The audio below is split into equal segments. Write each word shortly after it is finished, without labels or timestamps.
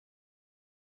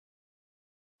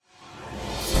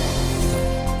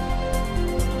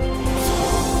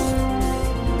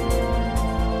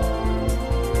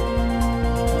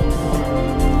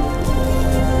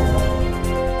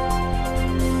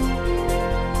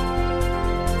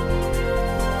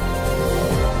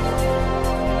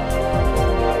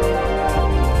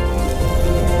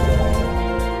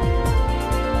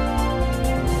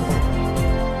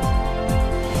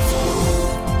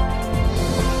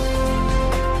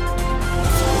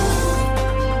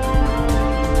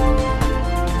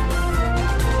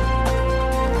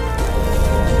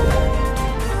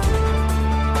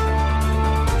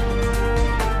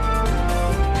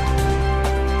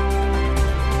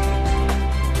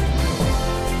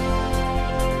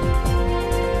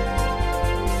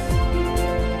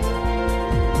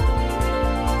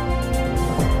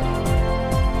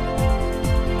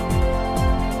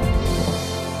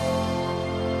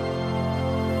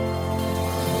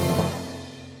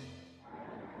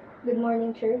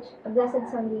morning, church. A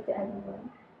blessed Sunday to everyone.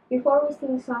 Before we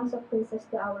sing songs of praises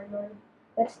to our Lord,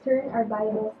 let's turn our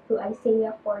Bibles to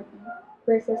Isaiah 40,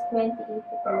 verses 28 to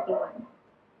 31.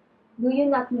 Do you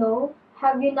not know?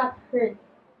 Have you not heard?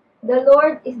 The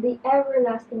Lord is the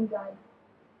everlasting God,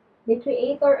 the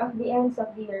creator of the ends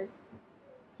of the earth.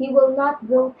 He will not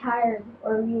grow tired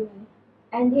or weary,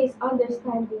 and his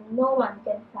understanding no one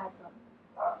can fathom.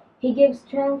 He gives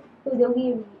strength to the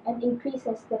weary and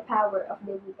increases the power of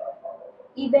the weak.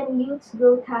 Even youths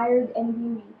grow tired and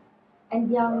weary, and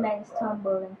young men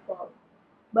stumble and fall.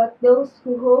 But those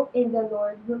who hope in the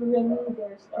Lord will renew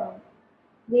their strength.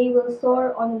 They will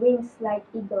soar on wings like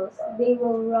eagles. They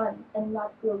will run and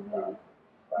not grow weary.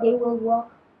 They will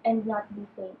walk and not be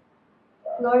faint.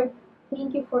 Lord,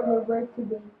 thank you for your word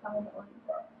today, Panginoon.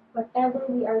 Whatever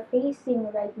we are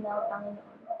facing right now,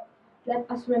 Panginoon,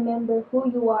 let us remember who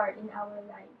you are in our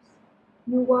lives.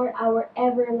 You are our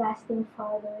everlasting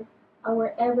Father,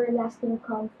 our everlasting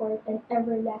comfort, and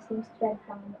everlasting strength,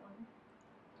 Panginoon.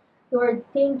 Lord,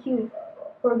 thank you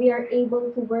for we are able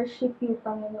to worship you,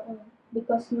 Panginoon,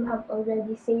 because you have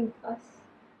already saved us,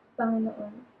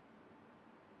 Panginoon.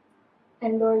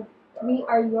 And Lord, we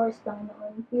are yours,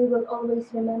 Panginoon. We will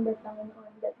always remember,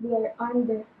 Panginoon, that we are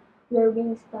under your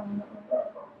wings, Panginoon.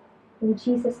 In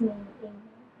Jesus' name, amen.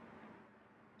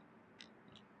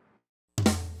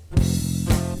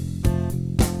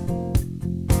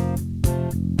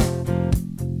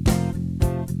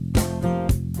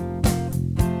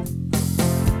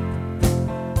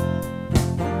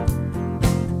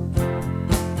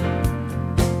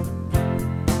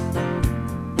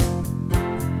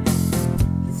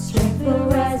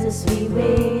 As we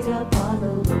wait upon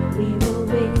the Lord, we will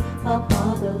wait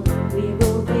upon the Lord, we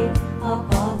will wait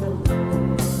upon the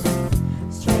Lord.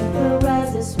 Strength will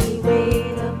rise as we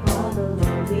wait upon the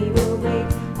Lord, we will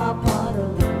wait upon the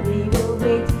Lord, we will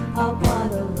wait upon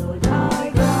the Lord our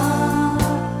God.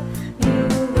 You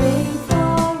reign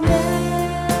forever,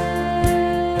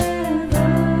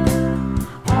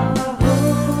 our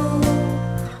hope,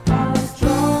 our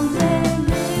strong deliverer.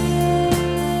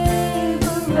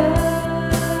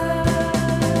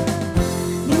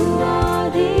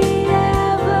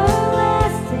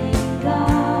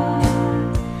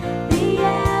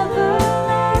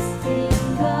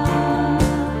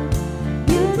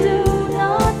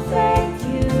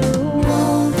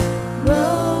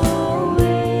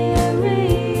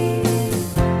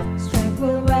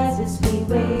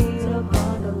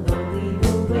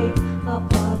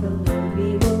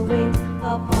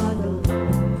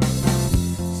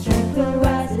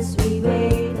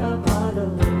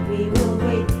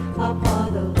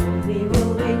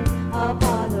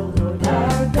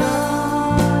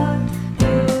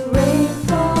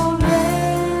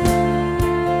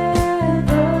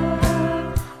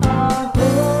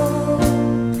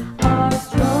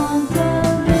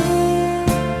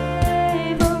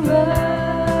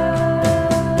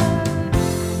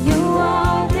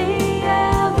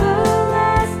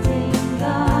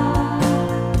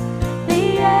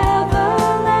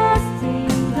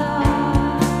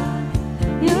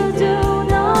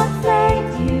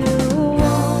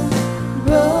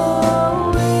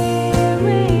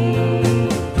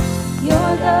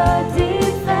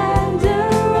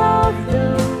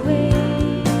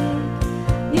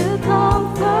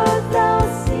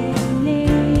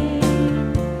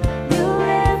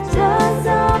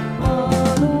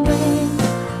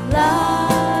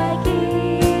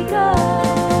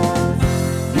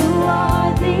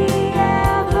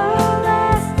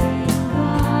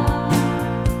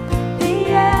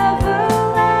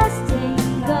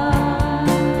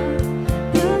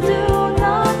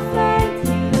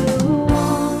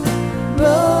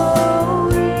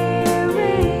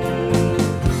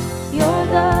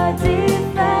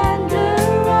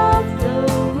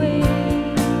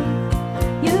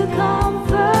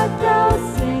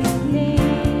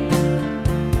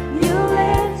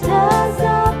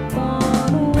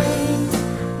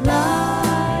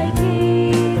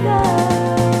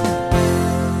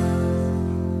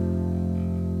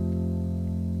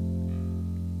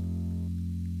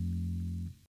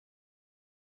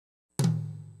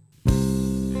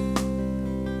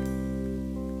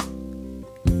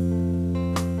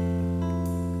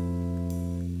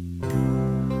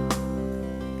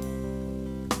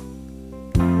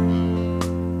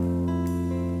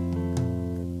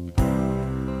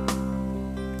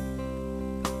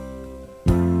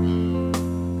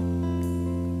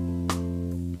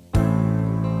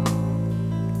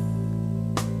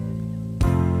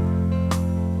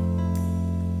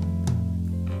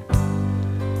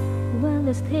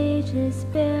 The stage is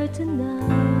bare tonight.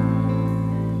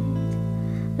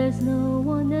 There's no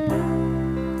one else,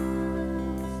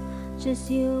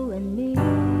 just you and me.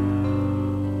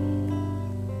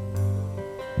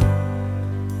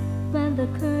 When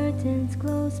the curtains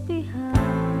close behind,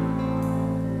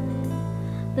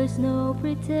 there's no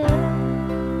pretense,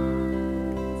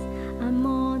 I'm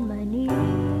on my knees.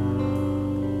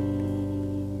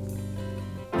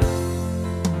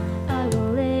 I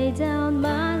will lay down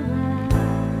my life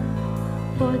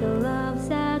for the love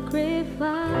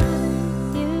sacrifice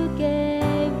you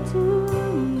gave to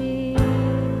me.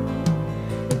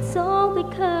 It's all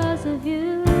because of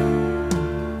you,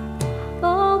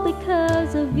 all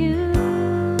because of you.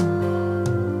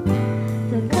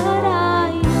 The God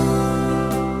I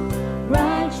know,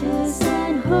 righteous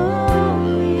and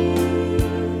holy.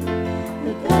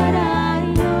 The God I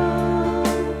know,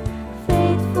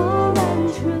 faithful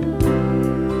and true.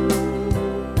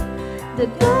 The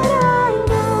God I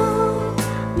know,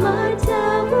 my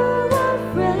tower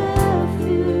of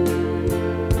refuge.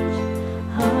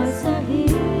 Hearts are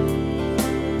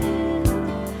healed,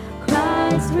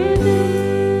 Christ revealed.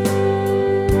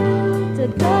 The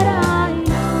God I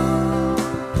know,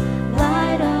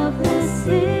 light of the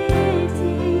city.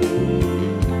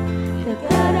 The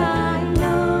God I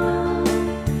know,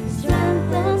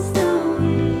 strengthens the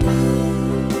weak.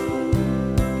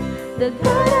 The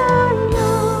God I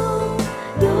know,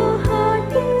 your heart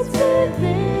beats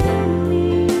within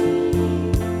me,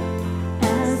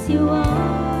 as you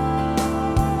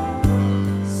are,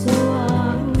 so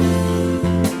are we.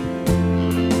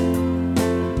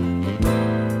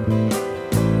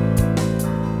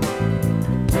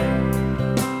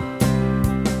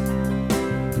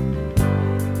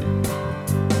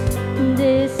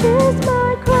 This is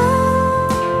my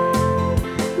cry,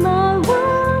 my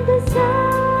one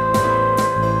desire,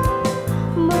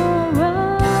 more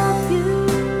of you,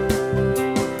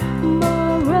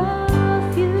 more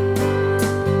of you.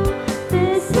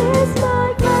 This is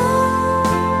my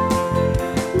cry,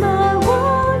 my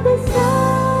one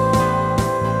desire,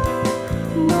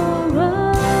 more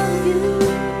of you,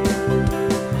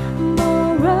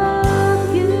 more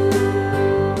of you.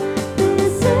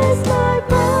 This is my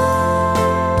cry,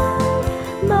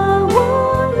 my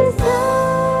one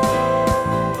desire,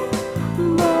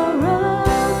 more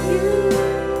of you,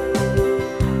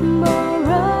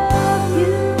 more of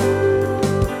you.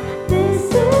 This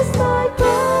is my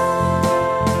cry,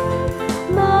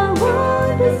 my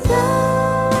one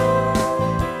desire,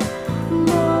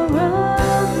 more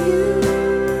of you,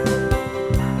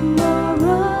 more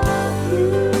of you.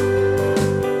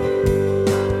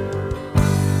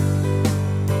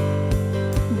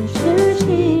 The church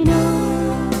he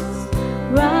knows,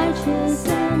 righteous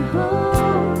and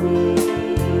holy.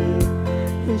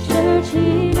 The church he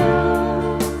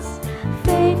knows,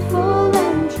 faithful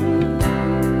and true.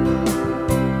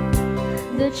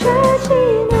 The church he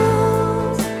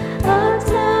knows, a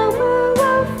tower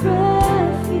of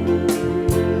refuge.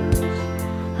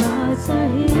 Hearts are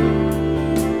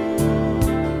healed,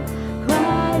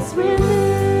 Christ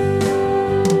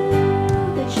revealed.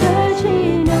 The church he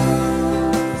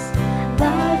knows,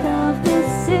 light of the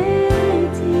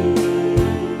city.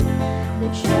 The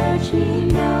church he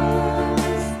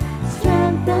knows,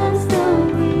 strengthens the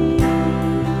weak.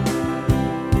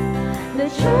 The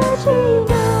church he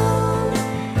knows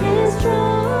is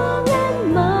strong and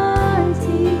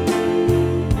mighty,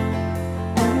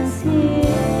 as he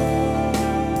is,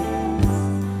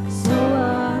 so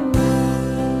are we.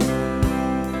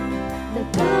 The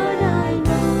God I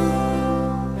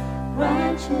know,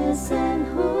 righteous and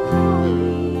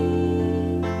holy.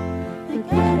 The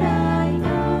God I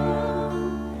know,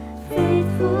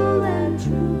 faithful and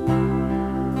true.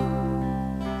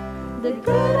 The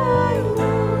God I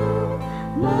know,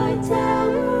 my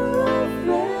tower of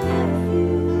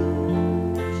refuge.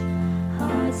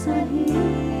 Hearts are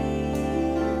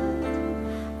healed,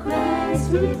 Christ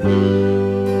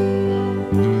revealed.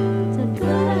 The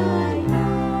God I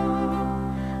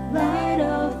know, light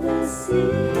of the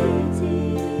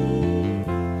city.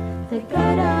 The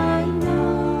God I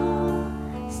know,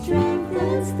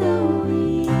 strengthens the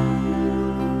weak.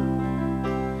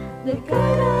 The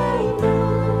God I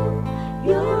know,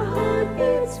 your heart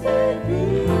beats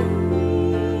within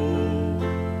me,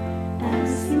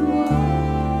 as you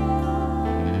are,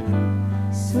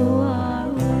 so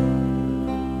are we.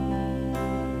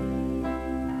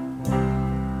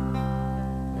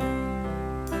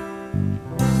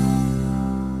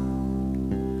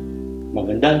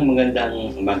 Magandang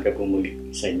umaga po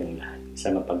muli sa inyong lahat. Sa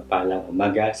mapagpalang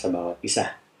umaga sa bawat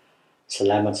isa.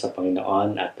 Salamat sa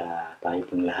Panginoon at tayo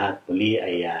pong lahat muli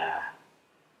ay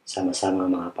sama-sama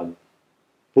mga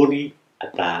pagpuri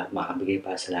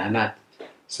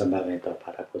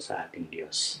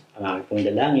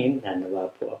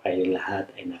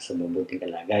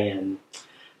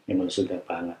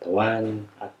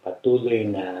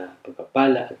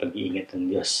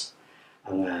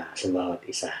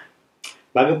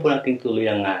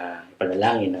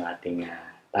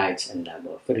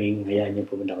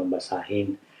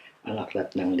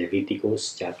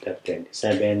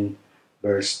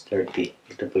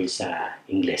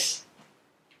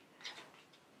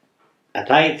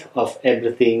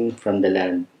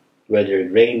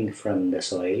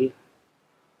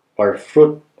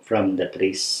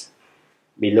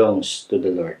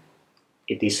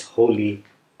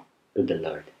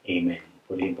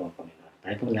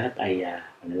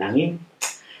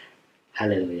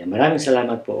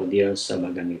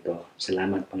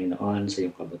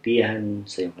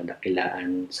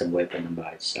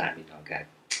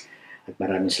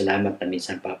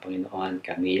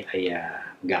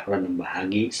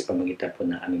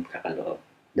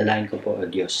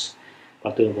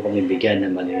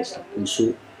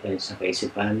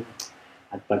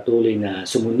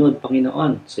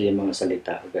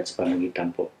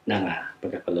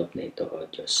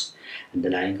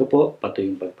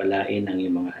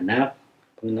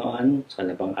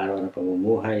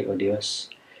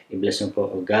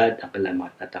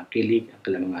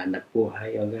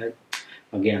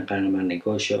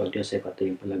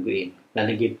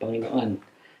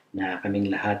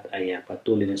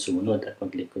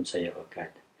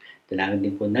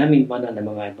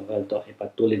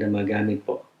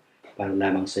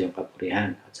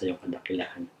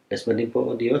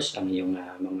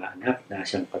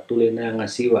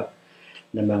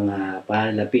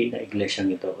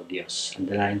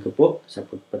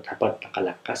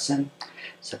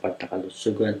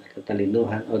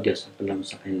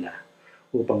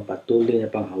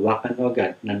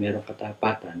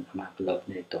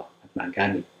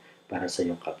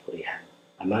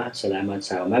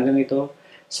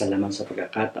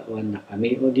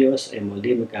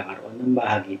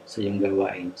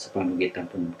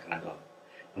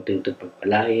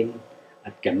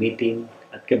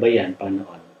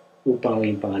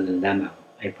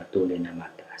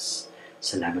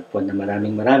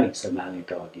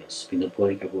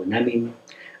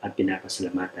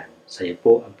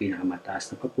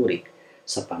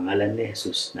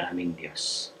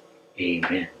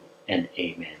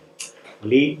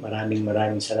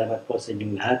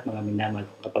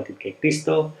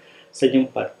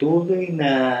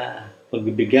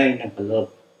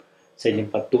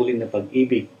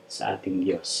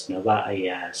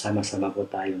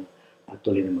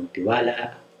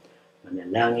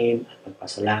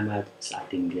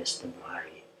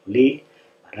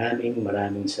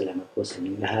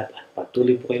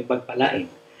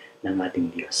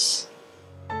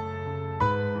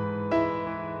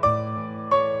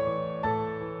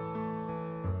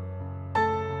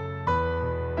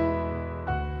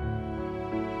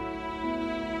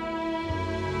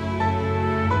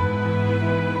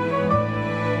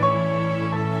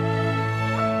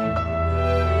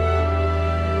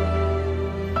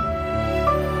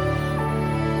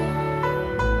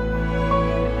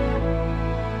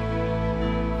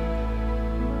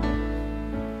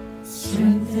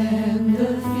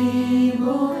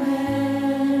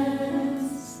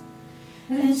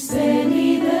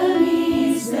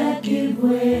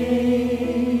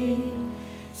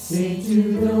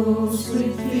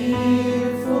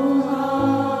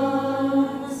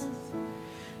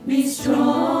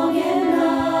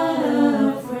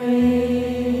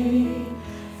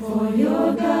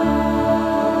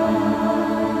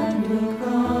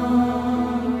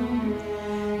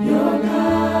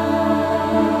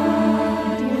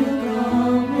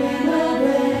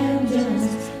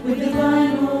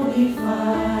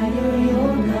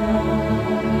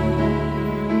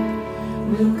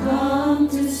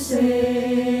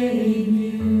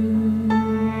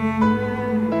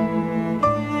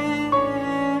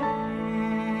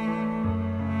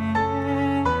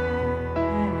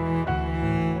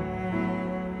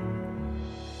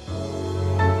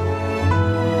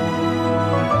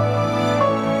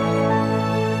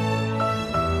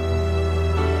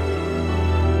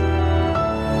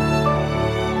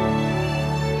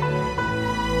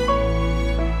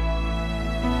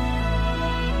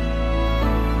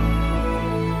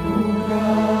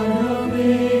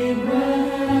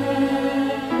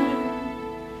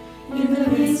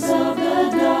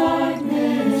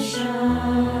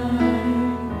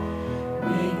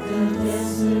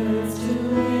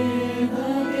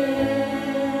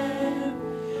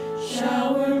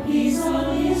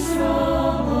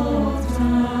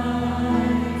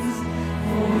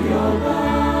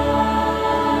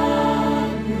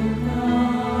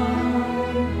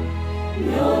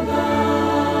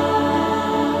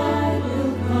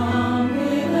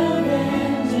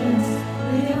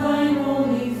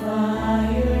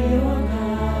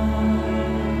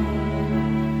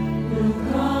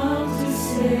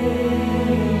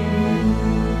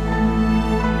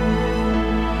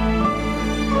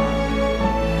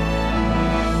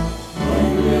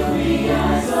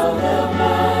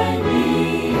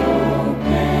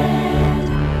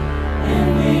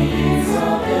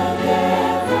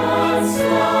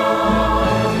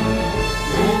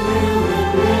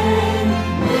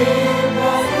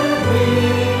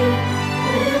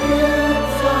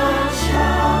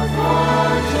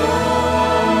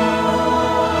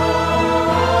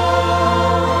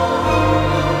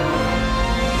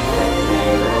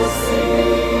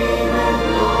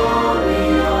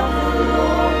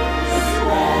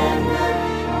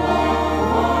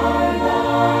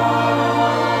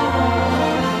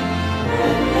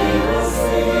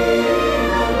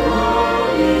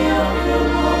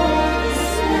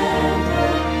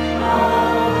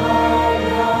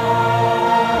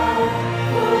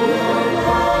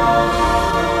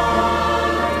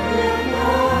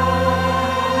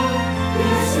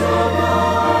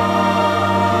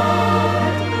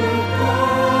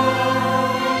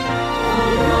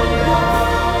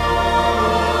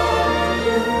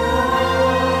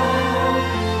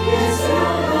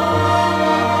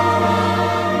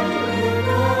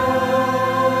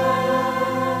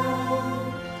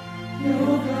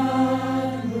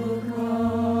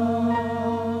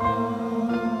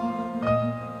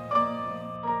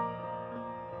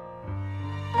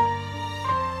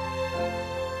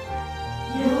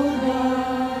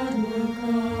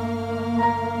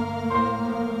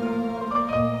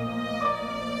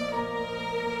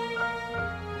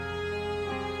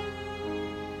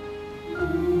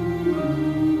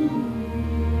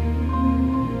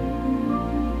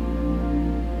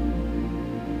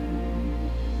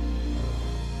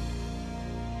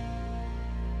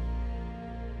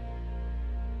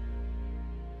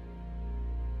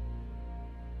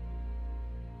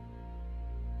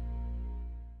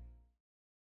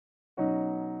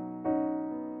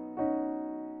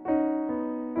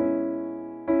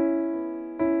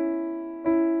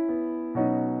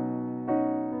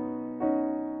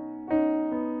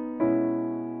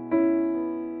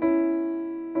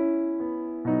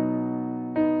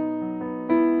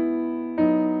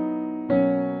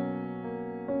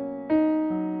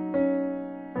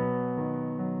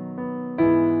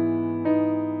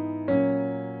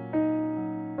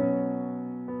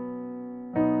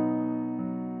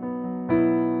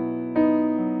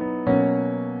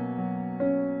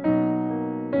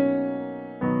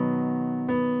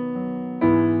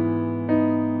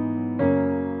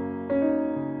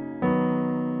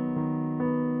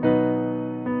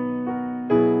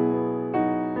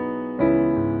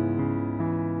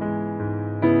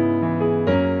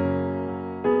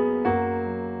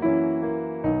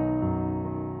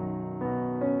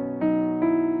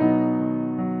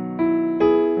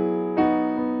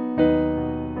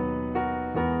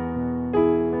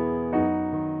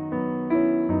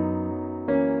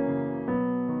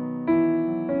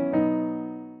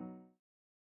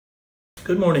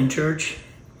Good morning, church.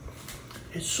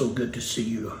 It's so good to see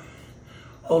you,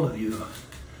 all of you,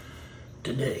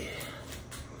 today.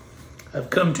 I've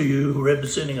come to you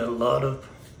representing a lot of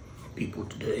people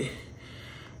today.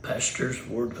 Pastors,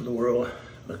 Word for the World,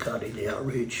 Makati, the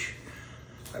Outreach,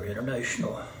 our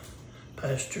international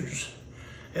pastors,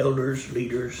 elders,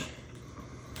 leaders.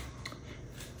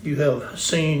 You have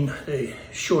seen a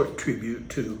short tribute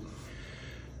to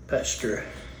Pastor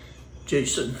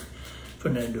Jason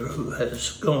Fernando, who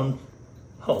has gone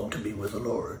home to be with the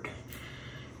Lord.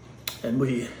 And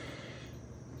we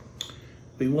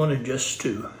wanted just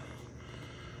to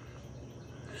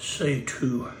say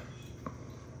to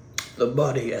the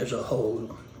body as a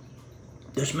whole,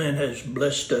 this man has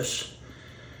blessed us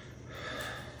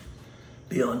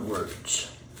beyond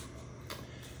words.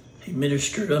 He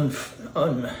ministered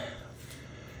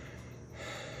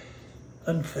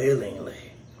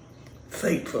unfailingly,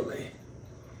 faithfully,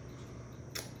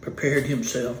 prepared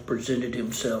himself, presented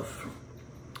himself,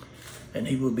 and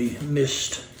he will be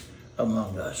missed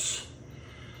among us.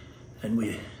 And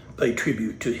we pay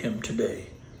tribute to him today.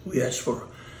 We ask for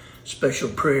special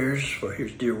prayers for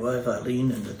his dear wife, Eileen,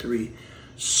 and the 3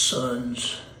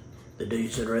 sons. The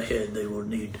days that are ahead, they will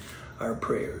need our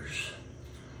prayers.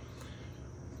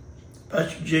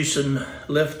 Pastor Jason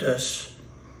left us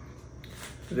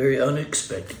very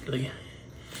unexpectedly.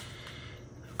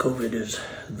 COVID is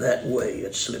that way,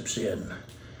 it slips in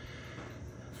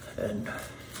and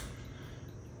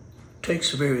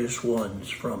takes various ones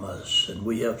from us, and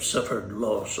we have suffered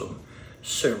loss of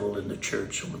several in the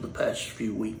church over the past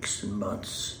few weeks and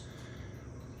months.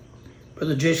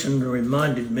 Brother Jason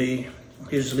reminded me,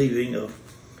 his leaving, of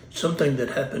something that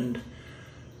happened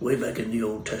way back in the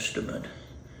Old Testament,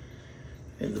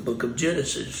 in the book of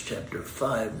Genesis, chapter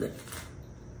 5, that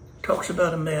talks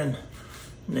about a man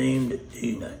named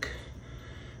Enoch.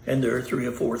 And there are 3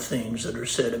 or 4 things that are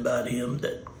said about him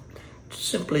that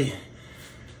simply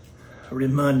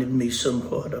reminded me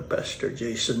somewhat of Pastor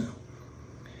Jason.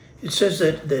 It says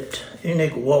that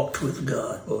Enoch walked with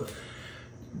God. Well,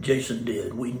 Jason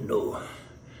did, we know.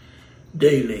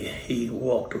 Daily he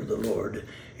walked with the Lord.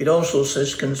 It also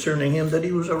says concerning him that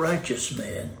he was a righteous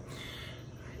man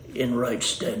in right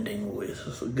standing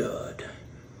with God.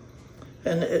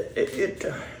 And it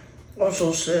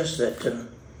also says that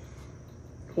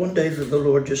one day that the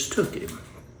Lord just took him.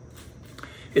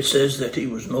 It says that he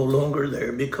was no longer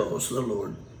there because the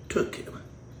Lord took him.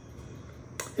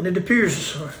 And it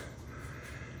appears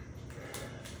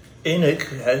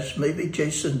Enoch, as maybe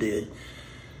Jason did,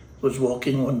 was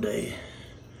walking one day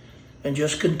and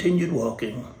just continued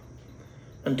walking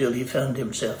until he found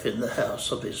himself in the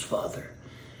house of his father,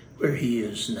 where he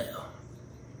is now.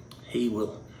 He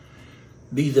will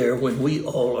be there when we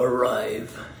all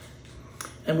arrive.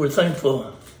 And we're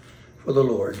thankful for the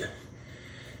Lord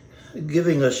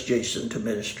giving us Jason to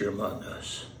minister among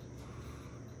us.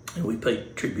 And we pay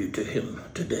tribute to him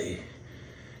today.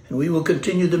 And we will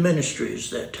continue the ministries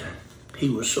that he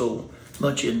was so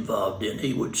much involved in.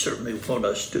 He would certainly want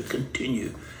us to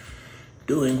continue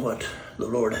doing what the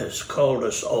Lord has called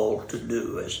us all to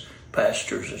do as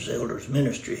pastors, as elders,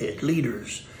 ministry head,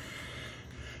 leaders.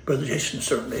 Brother Jason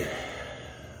certainly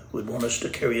would want us to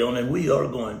carry on, and we are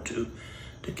going to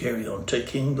carry on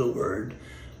taking the word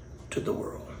to the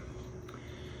world.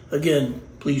 Again,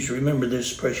 please remember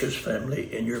this precious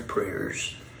family in your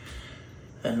prayers.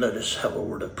 And let us have a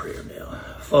word of prayer now.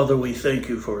 Father, we thank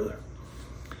you for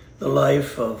the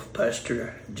life of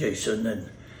Pastor Jason and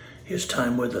his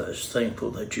time with us.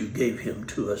 Thankful that you gave him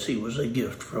to us. He was a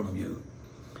gift from you.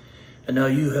 And now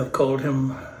you have called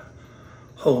him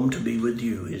home to be with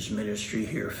you. His ministry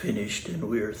here finished, and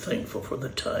we are thankful for the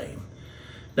time.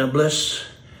 Now bless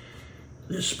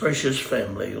this precious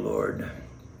family, Lord.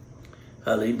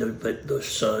 I lead the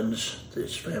sons,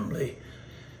 this family,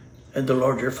 and the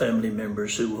larger family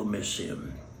members who will miss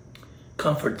him.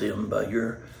 Comfort them by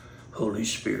your Holy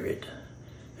Spirit,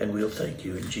 and we'll thank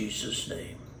you in Jesus'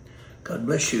 name. God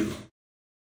bless you.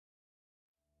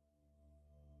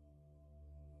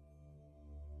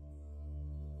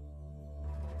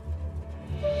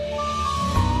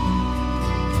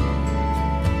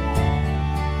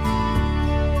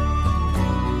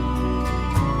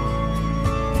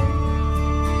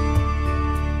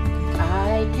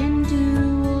 I can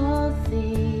do all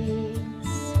things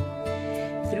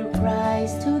through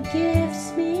Christ who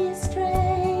gives me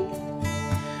strength.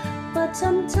 But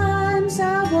sometimes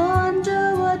I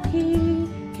wonder what he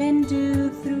can do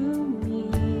through me.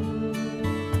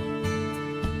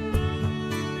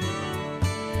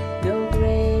 No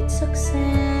great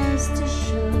success to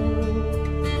show,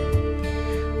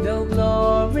 no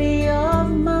glory of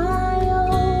my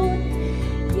own,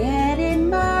 yet in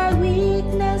my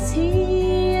weakness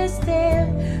he is there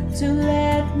to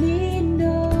let me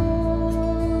know.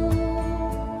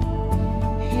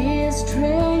 His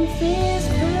strength is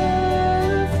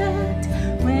perfect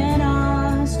when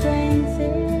our strength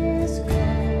is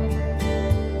gone.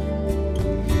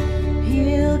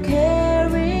 He'll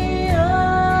carry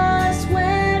us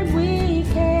when we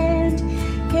can't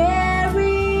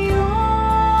carry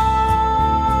on.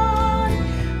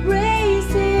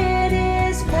 Raised in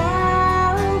his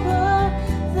power,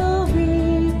 the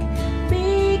weak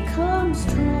become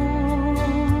strong.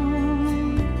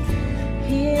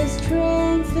 His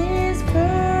strength is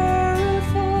perfect.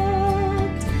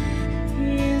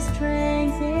 His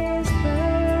strength is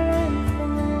perfect.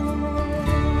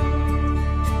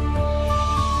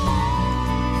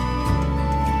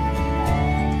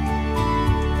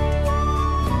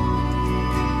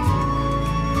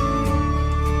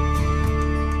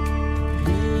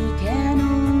 We can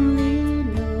only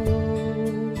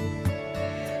know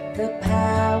the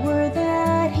power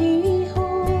that he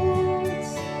holds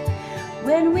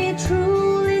when we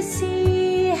truly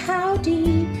see how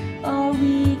deep our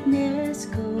weakness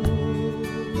goes.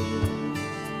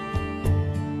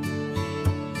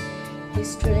 His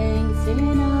strength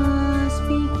in us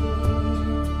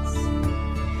begins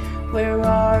where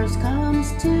ours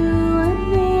comes to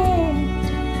an end.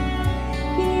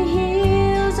 He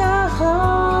hears our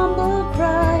humble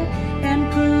cry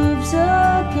and proves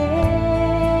again.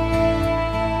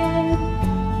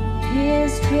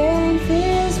 His strength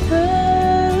is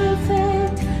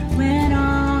perfect when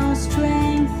our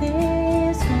strength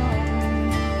is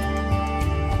gone.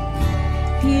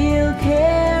 He'll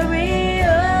carry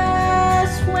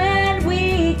us when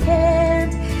we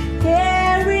can't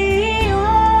carry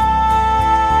on.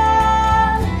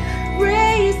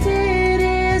 Raised in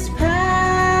his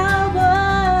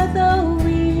power, the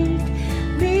weak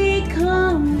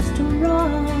become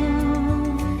strong.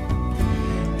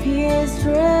 His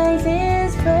strength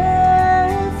is perfect.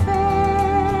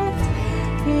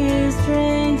 His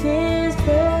strength is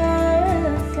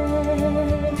perfect.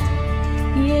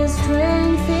 His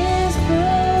strength is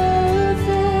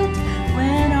perfect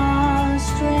when our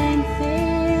strength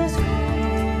is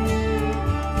gone.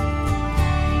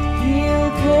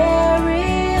 He'll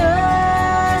carry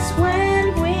us when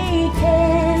we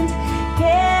can't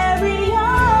carry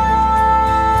on.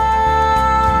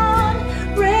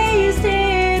 Raised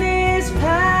in his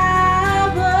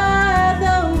power,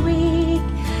 the weak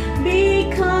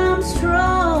become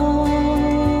strong.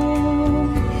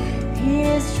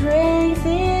 His strength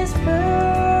is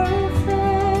perfect.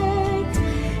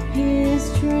 His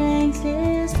strength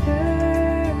is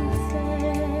perfect.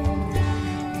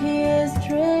 His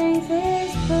strength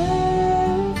is perfect.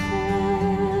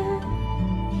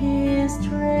 His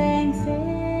strength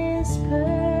is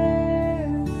perfect.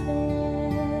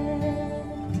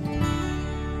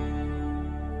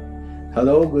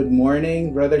 Hello, good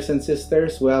morning, brothers and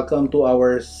sisters. Welcome to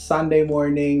our Sunday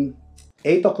morning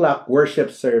 8 o'clock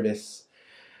worship service.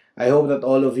 I hope that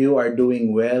all of you are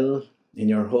doing well in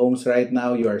your homes right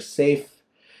now. You are safe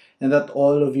and that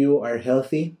all of you are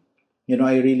healthy.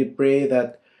 I really pray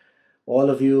that all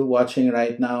of you watching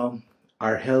right now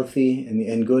are healthy and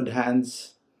in good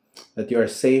hands, that you are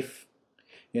safe.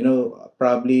 You know,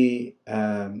 probably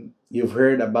you've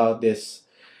heard about this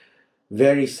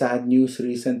very sad news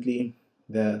recently,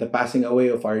 the passing away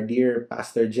of our dear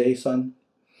Pastor Jason.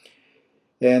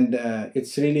 And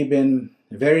it's really been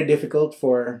very difficult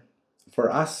for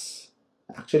us,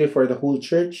 actually for the whole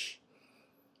church,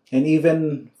 and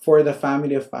even for the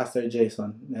family of Pastor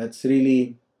Jason. It's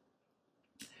really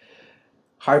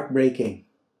heartbreaking.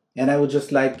 And I would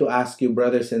just like to ask you,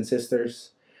 brothers and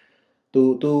sisters,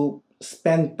 to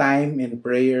spend time in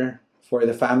prayer for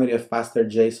the family of Pastor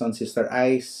Jason, Sister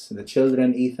Ice, the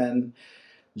children, Ethan,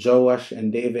 Joash,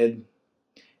 and David.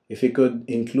 If you could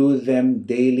include them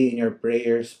daily in your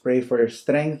prayers, pray for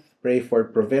strength, pray for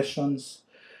provisions,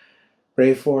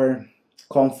 pray for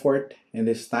comfort in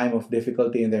this time of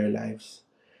difficulty in their lives.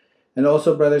 And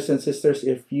also, brothers and sisters,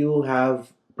 if you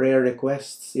have prayer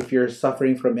requests, if you're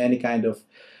suffering from any kind of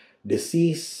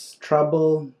disease,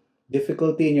 trouble,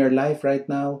 difficulty in your life right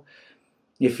now,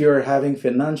 if you're having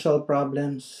financial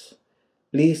problems,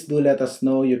 please do let us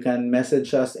know. You can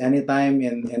message us anytime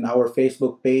in our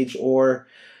Facebook page, or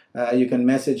you can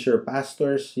message your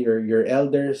pastors, your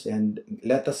elders, and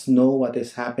let us know what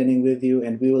is happening with you,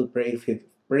 and we will pray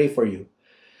for you.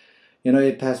 You know,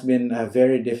 it has been a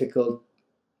very difficult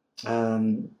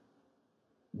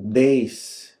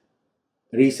days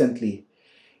recently.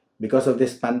 Because of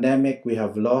this pandemic, we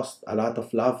have lost a lot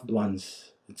of loved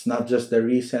ones. It's not just the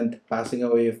recent passing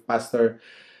away of Pastor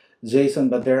Jason,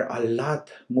 but there are a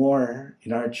lot more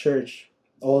in our church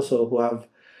also who have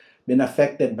been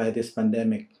affected by this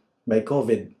pandemic, by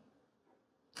COVID.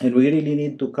 And we really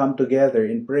need to come together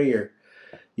in prayer,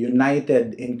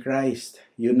 united in Christ,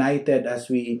 united as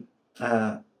we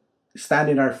stand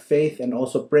in our faith and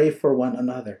also pray for one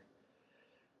another.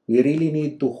 We really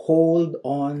need to hold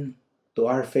on to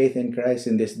our faith in Christ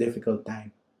in this difficult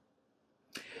time.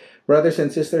 Brothers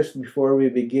and sisters, before we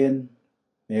begin,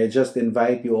 may I just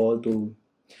invite you all to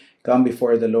come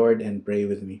before the Lord and pray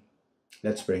with me.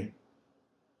 Let's pray.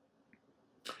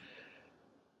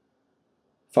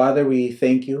 Father, we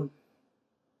thank you.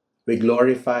 We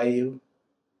glorify you.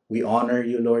 We honor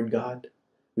you, Lord God.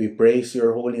 We praise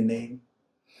your holy name.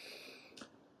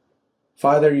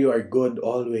 Father, you are good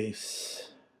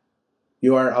always.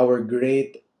 You are our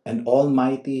great and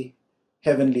almighty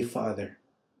Heavenly Father.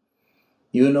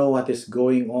 You know what is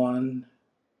going on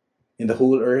in the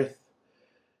whole earth.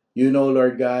 You know,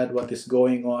 Lord God, what is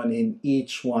going on in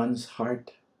each one's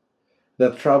heart.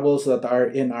 The troubles that are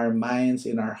in our minds,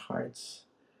 in our hearts.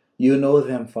 You know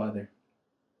them, Father.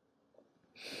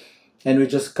 And we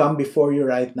just come before you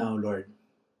right now, Lord,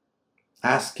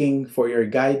 asking for your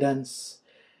guidance,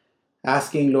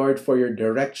 asking, Lord, for your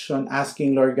direction,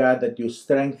 asking, Lord God, that you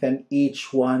strengthen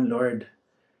each one, Lord,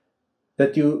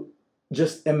 that you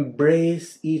just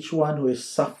embrace each one who is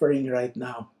suffering right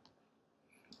now.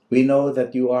 We know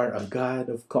that you are a God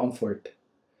of comfort.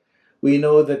 We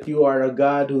know that you are a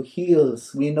God who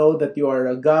heals. We know that you are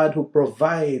a God who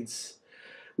provides.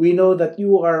 We know that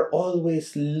you are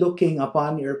always looking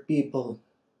upon your people.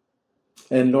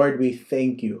 And Lord, we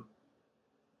thank you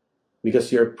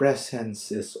because your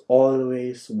presence is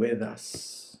always with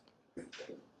us.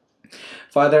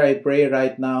 Father, I pray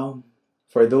right now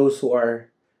for those who are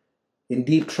in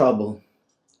deep trouble,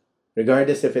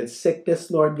 regardless if it's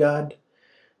sickness, Lord God,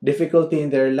 difficulty in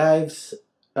their lives,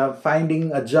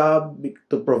 finding a job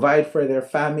to provide for their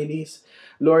families,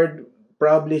 Lord,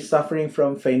 probably suffering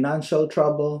from financial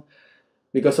trouble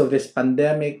because of this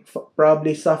pandemic,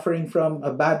 probably suffering from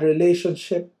a bad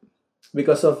relationship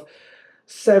because of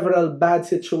several bad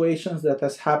situations that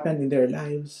has happened in their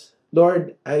lives.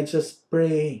 Lord, I just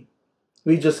pray,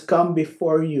 we just come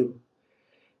before you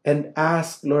and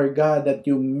ask, Lord God, that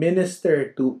you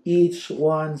minister to each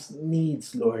one's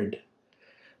needs, Lord.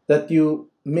 That you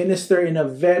minister in a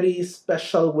very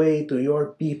special way to your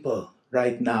people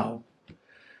right now.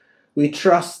 We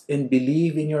trust and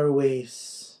believe in your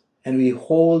ways, and we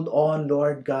hold on,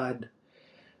 Lord God,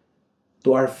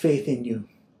 to our faith in you.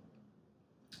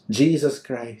 Jesus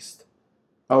Christ,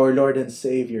 our Lord and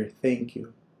Savior, thank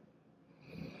you.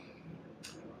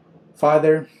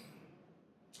 Father,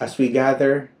 as we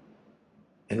gather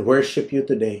and worship you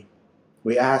today,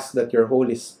 we ask that your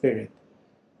Holy Spirit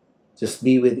just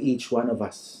be with each one of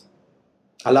us,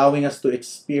 allowing us to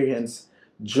experience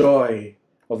joy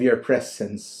of your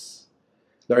presence.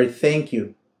 Lord, thank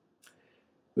you.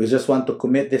 We just want to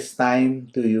commit this time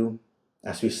to you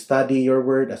as we study your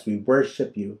word, as we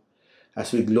worship you,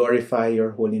 as we glorify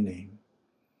your holy name.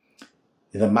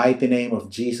 In the mighty name of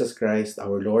Jesus Christ,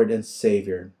 our Lord and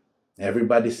Savior,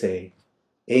 everybody say,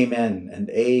 Amen and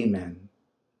Amen.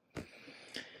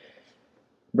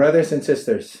 Brothers and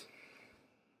sisters,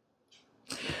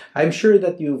 I'm sure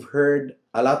that you've heard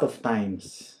a lot of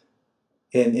times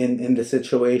in the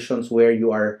situations where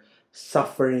you are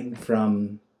suffering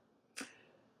from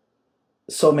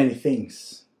so many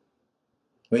things,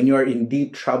 when you are in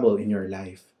deep trouble in your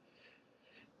life.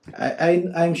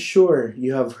 I'm sure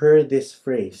you have heard this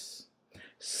phrase: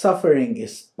 suffering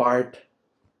is part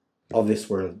of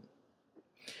this world.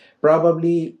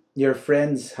 Probably your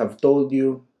friends have told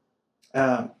you,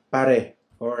 pare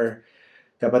or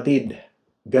kapatid,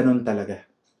 ganun talaga.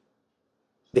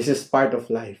 This is part of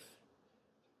life.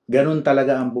 Ganun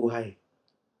talaga ang buhay.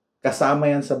 Kasama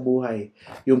yan sa buhay.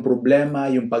 Yung problema,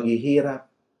 yung paghihirap,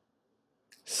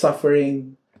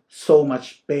 suffering, so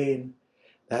much pain,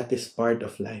 that is part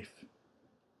of life.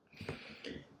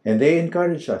 And they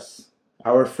encourage us.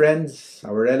 Our friends,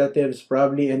 our relatives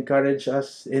probably encourage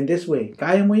us in this way.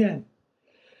 Kaya mo yan.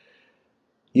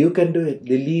 You can do it.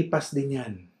 Lilipas din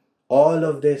yan. All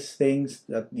of these things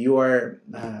that you are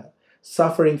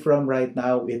suffering from right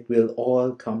now, it will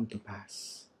all come to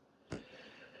pass.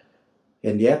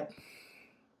 And yet,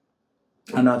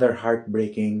 another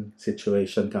heartbreaking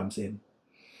situation comes in.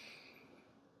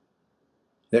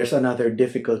 There's another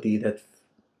difficulty that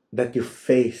you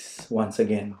face once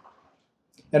again.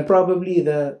 And probably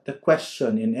the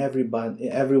question in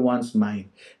everyone's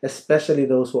mind, especially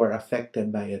those who are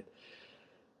affected by it,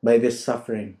 by this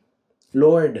suffering.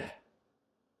 Lord,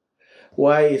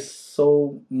 why is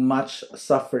so much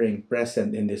suffering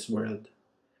present in this world?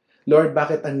 Lord,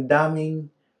 bakit ang daming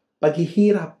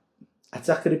paghihirap at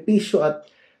sakripisyo at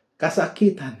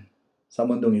kasakitan sa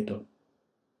mundong ito?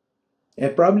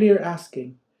 And probably you're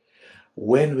asking,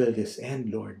 when will this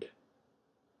end, Lord?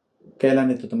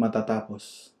 Kailan ito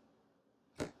matatapos?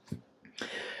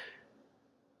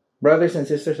 Brothers and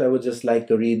sisters, I would just like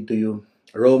to read to you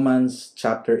Romans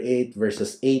chapter 8,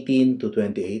 verses 18 to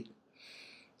 28.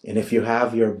 And if you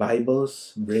have your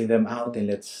Bibles, bring them out and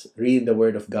let's read the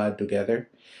Word of God together.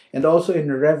 And also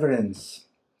in reverence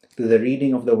to the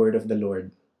reading of the Word of the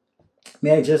Lord,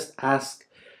 may I just ask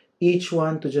each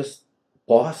one to just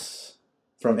pause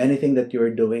from anything that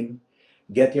you're doing,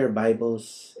 get your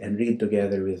Bibles, and read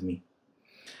together with me.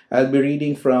 I'll be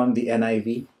reading from the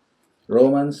NIV,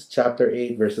 Romans chapter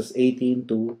 8, verses 18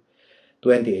 to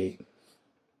 28.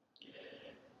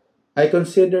 I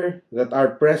consider that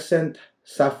our present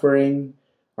suffering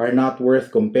are not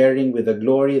worth comparing with the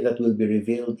glory that will be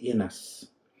revealed in us.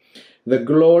 The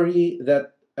glory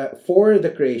that for the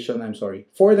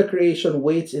creation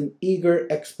waits in eager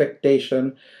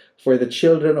expectation for the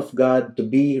children of God to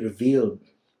be revealed.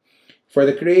 For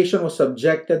the creation was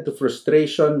subjected to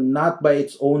frustration not by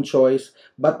its own choice,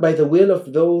 but by the will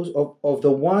of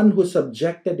the one who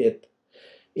subjected it,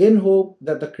 in hope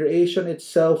that the creation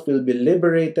itself will be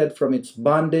liberated from its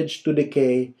bondage to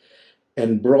decay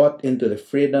and brought into the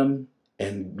freedom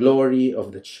and glory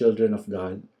of the children of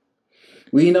God.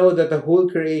 We know that the whole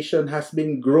creation has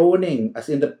been groaning as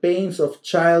in the pains of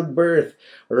childbirth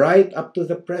right up to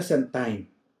the present time.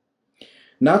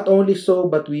 Not only so,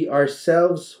 but we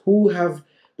ourselves who have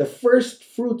the first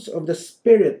fruits of the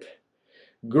Spirit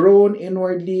groan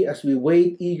inwardly as we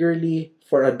wait eagerly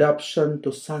for adoption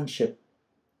to sonship,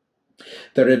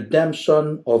 the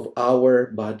redemption of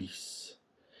our bodies.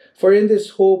 For in this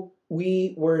hope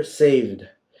we were saved.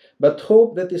 But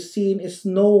hope that is seen is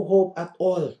no hope at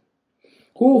all.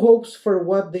 Who hopes for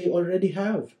what they already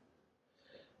have?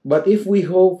 But if we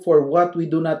hope for what we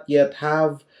do not yet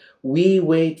have, we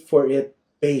wait for it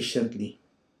patiently.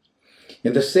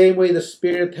 In the same way, the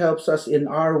Spirit helps us in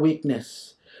our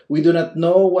weakness. We do not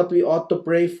know what we ought to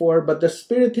pray for, but the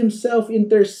Spirit Himself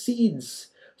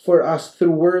intercedes for us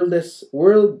through wordless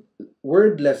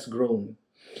groan.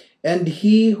 And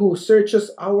He who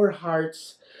searches our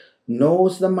hearts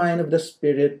knows the mind of the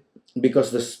Spirit,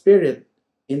 because the Spirit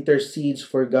intercedes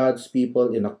for God's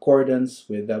people in accordance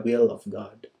with the will of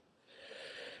God.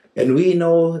 And we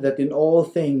know that in all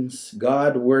things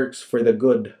God works for the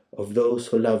good of those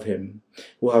who love Him,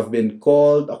 who have been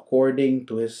called according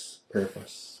to His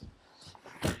purpose.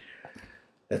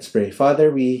 Let's pray.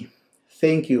 Father, we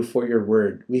thank You for Your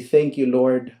word. We thank You,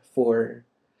 Lord, for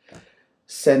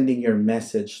sending Your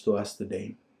message to us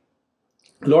today.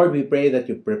 Lord, we pray that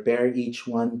You prepare each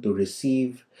one to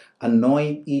receive,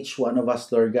 anoint each one of us,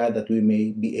 Lord God, that we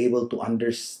may be able to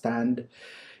understand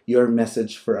Your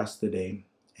message for us today.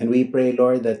 And we pray,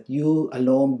 Lord, that You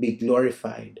alone be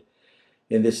glorified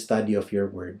in this study of Your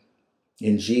word.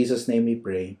 In Jesus' name we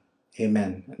pray.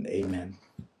 Amen and amen.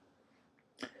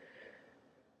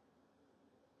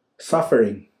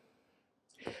 Suffering.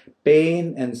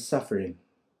 Pain and suffering.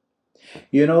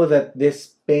 You know that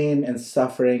this pain and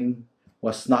suffering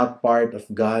was not part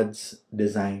of God's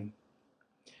design.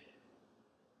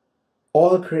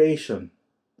 all creation,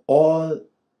 all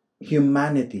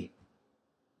humanity,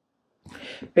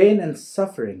 pain and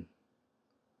suffering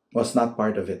was not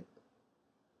part of it.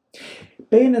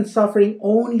 Pain and suffering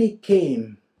only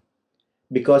came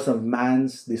because of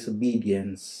man's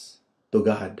disobedience to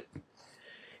God.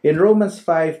 In Romans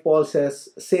 5, Paul says,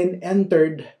 sin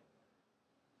entered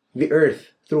the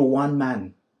earth through one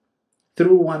man,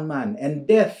 and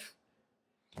death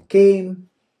came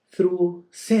through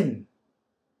sin,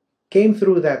 came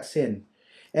through that sin.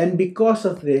 And because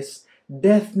of this,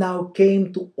 death now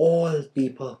came to all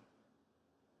people.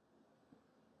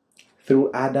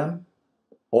 Through Adam,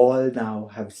 all now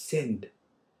have sinned.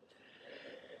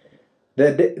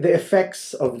 The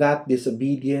effects of that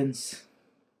disobedience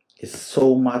is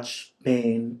so much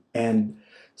pain and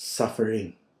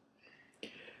suffering.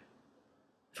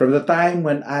 From the time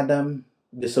when Adam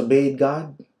disobeyed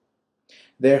God,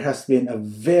 there has been a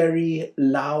very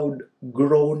loud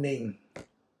groaning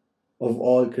of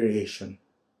all creation.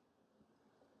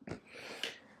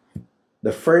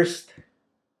 The first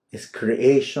is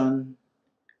creation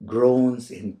groans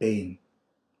in pain.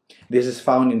 This is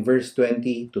found in verse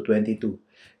 20 to 22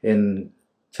 in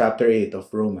chapter 8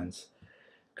 of Romans.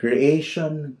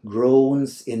 Creation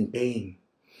groans in pain.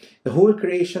 The whole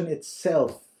creation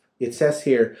itself, it says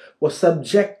here, was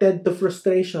subjected to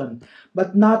frustration,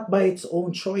 but not by its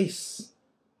own choice.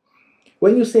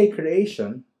 When you say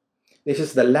creation, this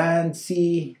is the land,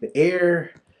 sea, the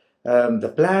air,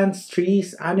 the plants,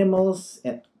 trees, animals,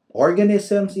 and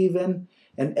organisms even,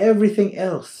 and everything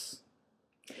else.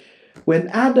 When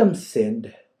Adam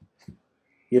sinned,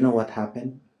 you know what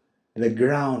happened? The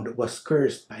ground was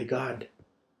cursed by God.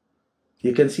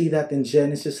 You can see that in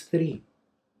Genesis 3.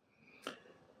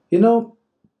 You know,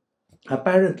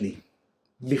 apparently,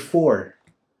 before,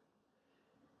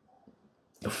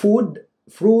 food,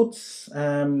 fruits,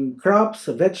 crops,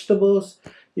 vegetables,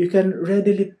 you can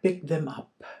readily pick them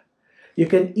up. You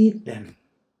can eat them.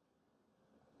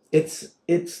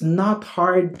 It's not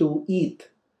hard to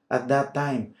eat at that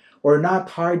time, or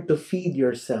not hard to feed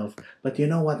yourself. But you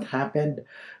know what happened?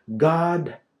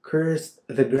 God cursed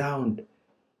the ground.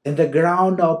 And the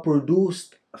ground now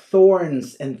produced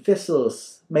thorns and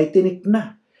thistles. May tinik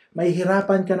na. May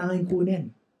hirapan ka nang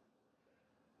kunin.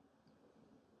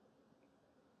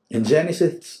 In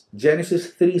Genesis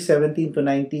 3:17 to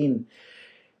 19,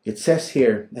 it says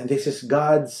here, and this is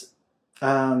God's,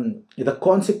 the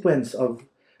consequence of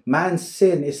man's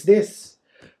sin is this: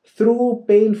 through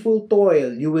painful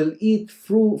toil, you will eat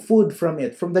food from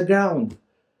it, from the ground.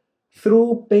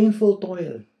 Through painful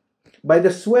toil. By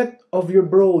the sweat of your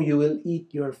brow, you will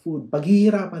eat your food.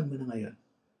 Paghihirapan mo na ngayon.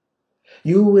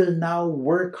 You will now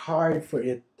work hard for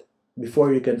it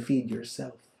before you can feed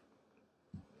yourself.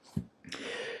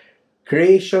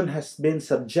 Creation has been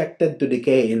subjected to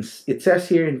decay. It says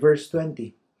here in verse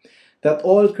 20 that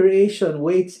all creation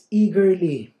waits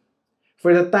eagerly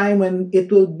for the time when it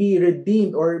will be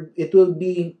redeemed, or it will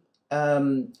be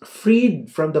freed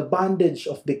from the bondage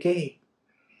of decay.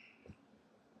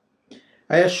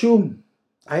 I assume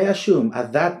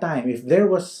at that time, if there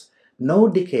was no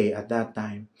decay at that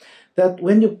time, that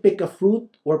when you pick a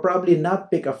fruit, or probably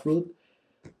not pick a fruit,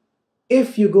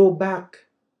 if you go back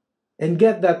and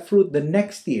get that fruit the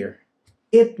next year,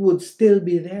 it would still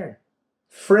be there.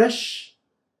 Fresh,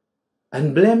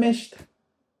 unblemished,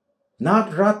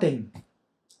 not rotting.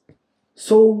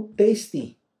 So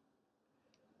tasty.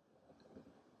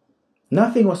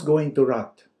 Nothing was going to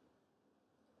rot.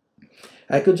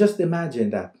 I could just imagine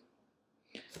that.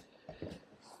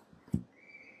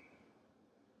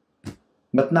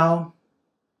 But now,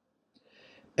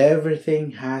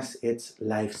 everything has its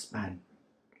lifespan.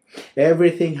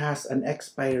 Everything has an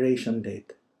expiration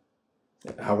date.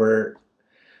 Our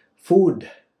food,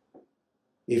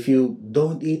 if you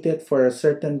don't eat it for a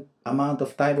certain amount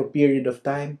of time or period of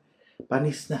time,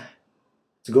 panis na.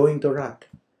 It's going to rot.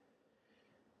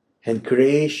 And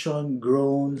creation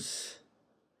groans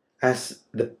as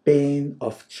the pain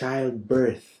of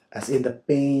childbirth, as in the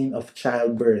pain of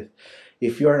childbirth.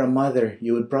 If you're a mother,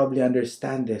 you would probably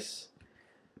understand this.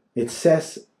 It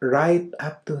says right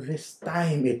up to this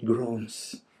time it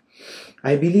groans.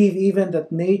 I believe even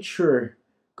that nature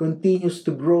continues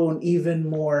to groan even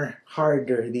more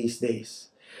harder these days.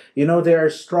 You know, there are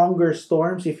stronger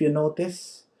storms, if you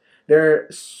notice.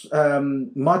 There's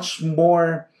much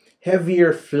more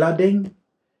heavier flooding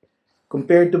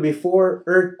compared to before.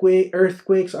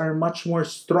 Earthquakes are much more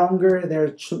stronger. There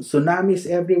are tsunamis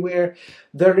everywhere.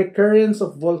 The recurrence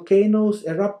of volcanoes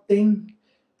erupting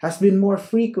has been more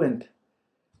frequent.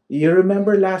 You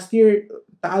remember last year,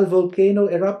 Taal volcano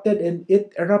erupted, and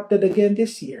it erupted again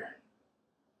this year.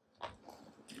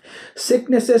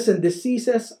 Sicknesses and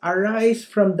diseases arise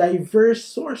from diverse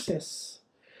sources.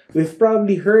 We've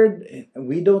probably heard,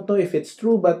 we don't know if it's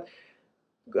true, but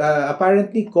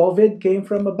apparently COVID came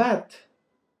from a bat.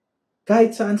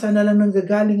 Kahit saan-saan na lang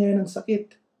nanggagaling ngayon ang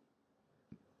sakit.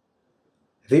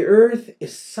 The earth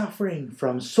is suffering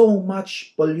from so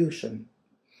much pollution.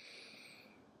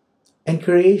 And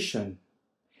creation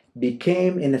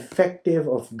became ineffective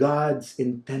of God's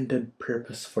intended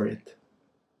purpose for it.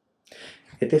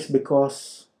 It is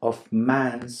because of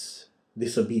man's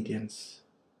disobedience.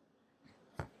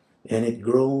 And it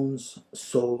groans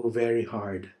so very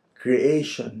hard.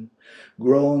 Creation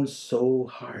groans so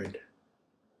hard.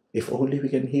 If only we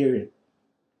can hear it.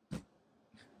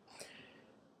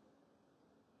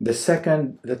 The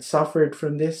second that suffered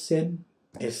from this sin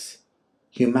is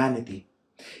humanity.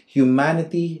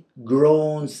 Humanity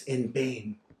groans in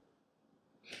pain.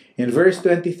 In verse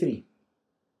 23,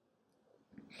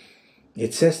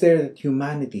 it says there that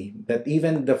humanity, that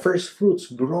even the first fruits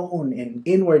groan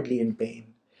inwardly in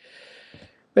pain.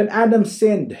 When Adam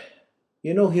sinned,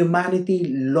 humanity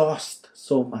lost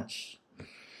so much.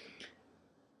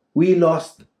 We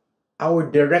lost our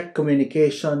direct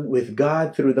communication with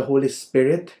God through the Holy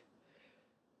Spirit.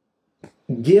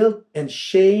 Guilt and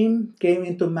shame came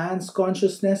into man's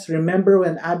consciousness. Remember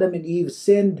when Adam and Eve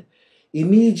sinned,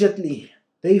 immediately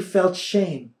they felt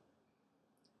shame.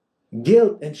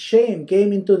 Guilt and shame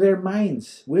came into their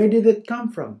minds. Where did it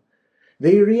come from?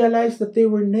 They realized that they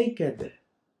were naked.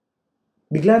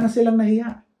 Bigla na silang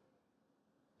nahiya.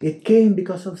 It came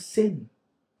because of sin.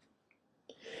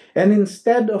 And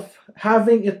instead of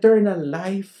having eternal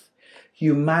life,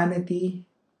 humanity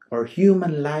or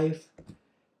human life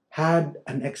had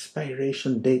an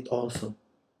expiration date also.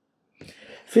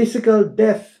 Physical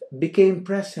death became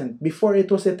present before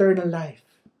it was eternal life.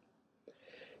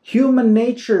 Human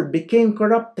nature became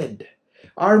corrupted.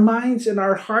 Our minds and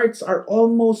our hearts are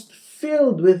almost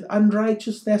filled with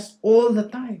unrighteousness all the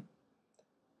time,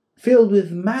 filled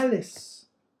with malice.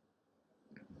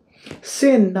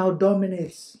 Sin now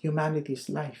dominates humanity's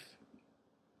life.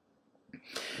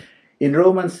 In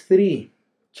Romans 3,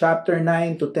 chapter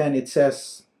 9 to 10, it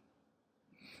says,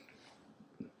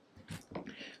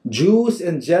 Jews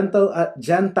and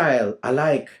Gentile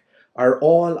alike are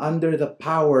all under the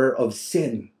power of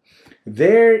sin.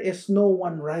 There is no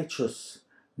one righteous,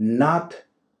 not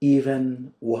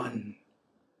even one.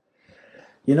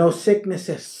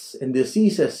 Sicknesses and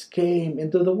diseases came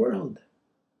into the world.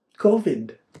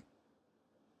 COVID.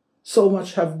 So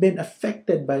much have been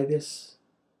affected by this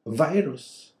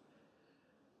virus.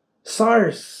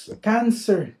 SARS,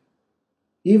 cancer,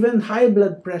 even high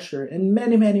blood pressure, and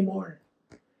many, many more.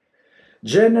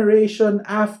 Generation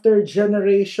after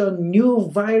generation, new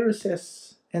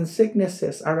viruses and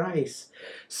sicknesses arise,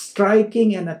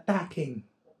 striking and attacking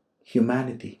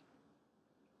humanity.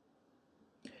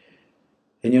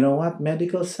 And you know what?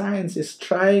 Medical science is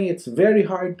trying its very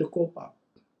hard to cope up.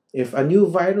 If a new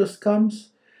virus comes,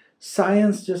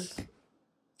 science just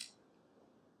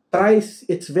tries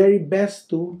its very best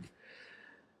to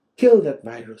kill that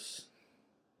virus.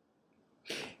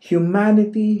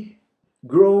 Humanity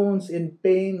groans in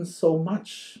pain so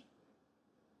much,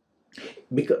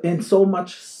 and so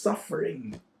much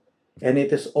suffering, and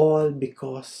it is all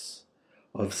because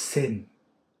of sin.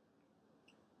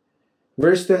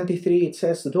 Verse 23, it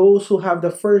says, those who have the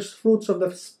first fruits of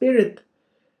the Spirit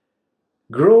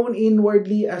groan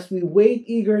inwardly as we wait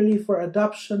eagerly for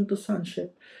adoption to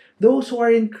sonship. Those who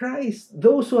are in Christ,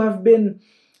 those who have been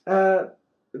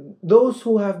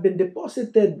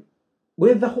deposited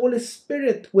with the Holy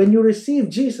Spirit when you receive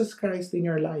Jesus Christ in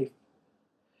your life.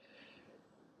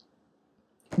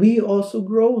 We also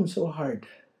groan so hard.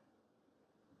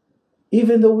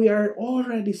 Even though we are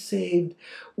already saved,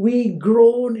 we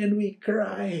groan and we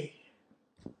cry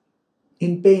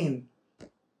in pain.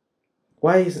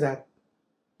 Why is that?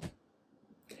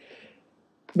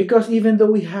 Because even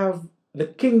though we have the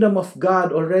kingdom of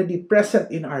God already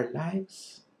present in our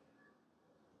lives,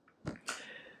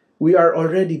 we are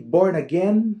already born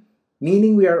again,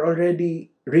 meaning we are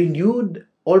already renewed,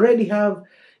 already have,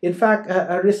 in fact,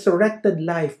 a resurrected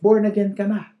life. Born again ka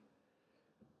na.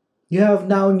 You have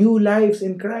now new lives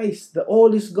in Christ. The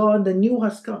old is gone, the new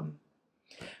has come.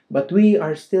 But we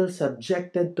are still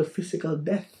subjected to physical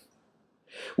death.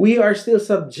 We are still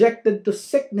subjected to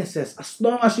sicknesses. As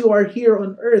long as you are here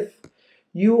on earth,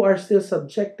 you are still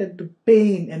subjected to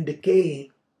pain and decay.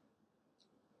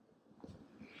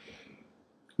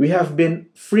 We have been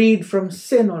freed from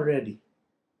sin already.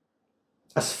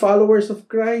 As followers of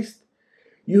Christ,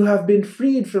 you have been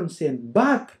freed from sin,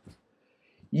 but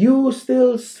you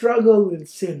still struggle with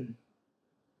sin.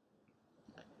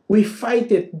 We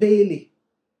fight it daily.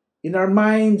 In our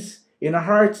minds, in our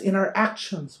hearts, in our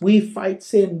actions, we fight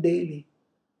sin daily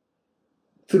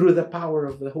through the power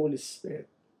of the Holy Spirit.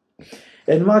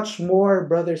 And much more,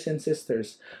 brothers and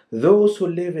sisters, those who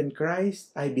live in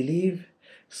Christ, I believe,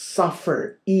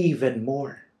 suffer even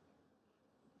more.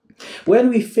 When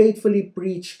we faithfully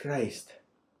preach Christ,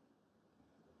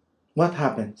 what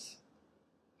happens?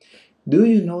 Do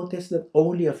you notice that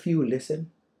only a few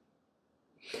listen?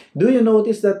 Do you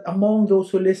notice that among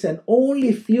those who listen,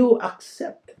 only few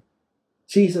accept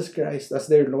Jesus Christ as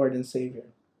their Lord and Savior?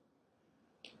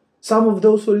 Some of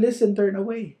those who listen turn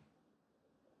away.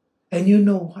 And you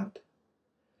know what?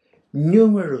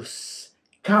 Numerous,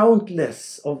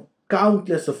 countless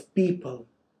of people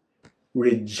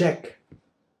reject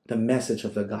the message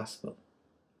of the gospel.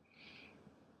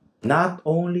 Not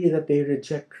only that they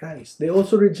reject Christ, they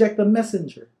also reject the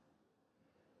messenger.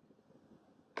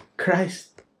 Christ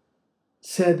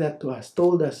said that to us,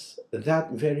 told us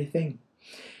that very thing.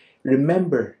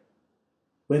 Remember,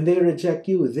 when they reject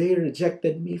you, they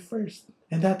rejected me first.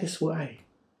 And that is why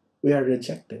we are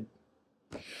rejected.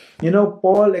 You know,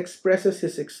 Paul expresses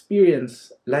his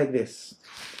experience like this.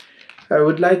 I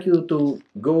would like you to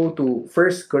go to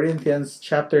 1 Corinthians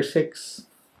chapter 6,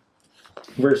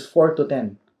 verse 4 to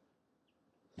 10.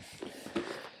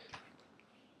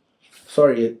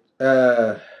 Sorry,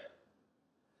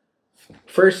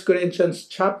 1 Corinthians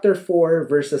chapter 4,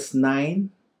 verses 9,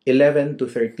 11 to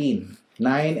 13.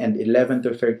 9 and 11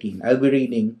 to 13. I'll be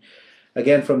reading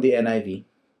again from the NIV.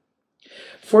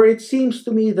 For it seems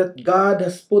to me that God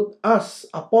has put us,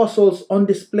 apostles, on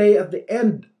display at the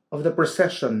end of the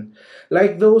procession,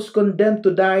 like those condemned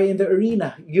to die in the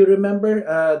arena. You remember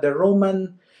the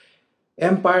Roman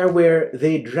Empire where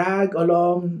they drag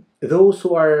along those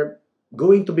who are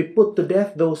going to be put to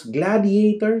death, those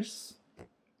gladiators,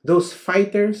 those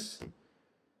fighters,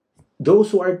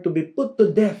 those who are to be put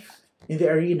to death in the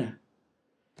arena.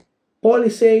 Paul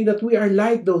is saying that we are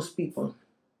like those people.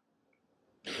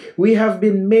 We have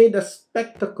been made a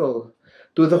spectacle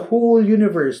to the whole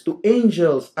universe, to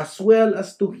angels as well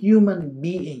as to human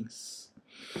beings.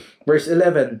 Verse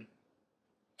 11,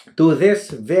 to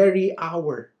this very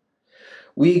hour,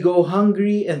 we go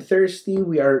hungry and thirsty,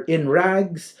 we are in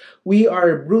rags, we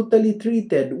are brutally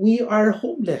treated, we are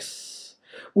homeless.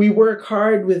 We work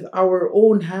hard with our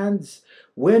own hands.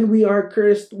 When we are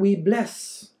cursed, we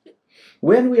bless.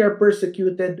 When we are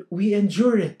persecuted, we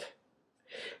endure it.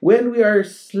 When we are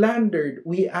slandered,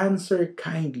 we answer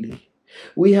kindly.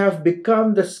 We have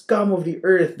become the scum of the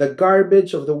earth, the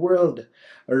garbage of the world,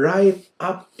 right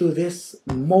up to this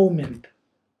moment.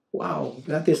 Wow,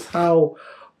 that is how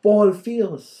Paul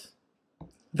feels.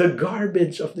 The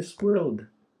garbage of this world.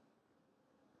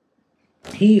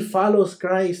 He follows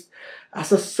Christ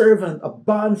as a servant, a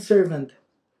bond servant,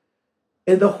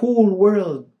 and the whole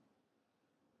world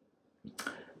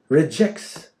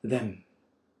rejects them,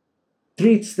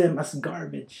 treats them as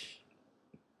garbage.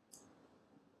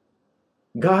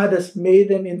 God has made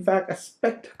them, in fact, a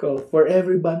spectacle for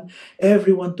everyone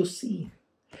to see.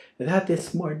 That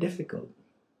is more difficult.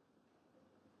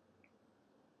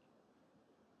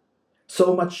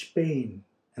 So much pain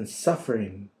and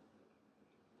suffering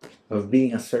of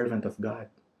being a servant of God.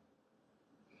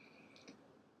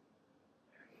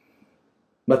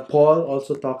 But Paul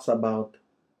also talks about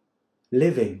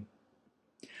living.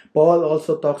 Paul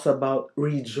also talks about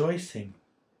rejoicing.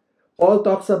 Paul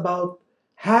talks about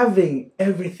having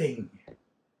everything.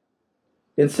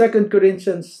 In 2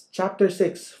 Corinthians chapter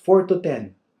 6, 4 to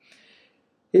 10,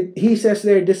 he says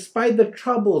there, despite the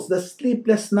troubles, the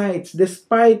sleepless nights,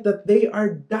 despite that they are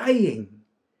dying,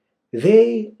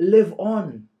 they live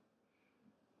on.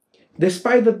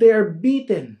 Despite that they are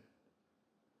beaten,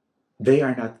 they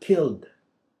are not killed.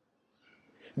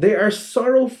 They are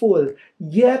sorrowful,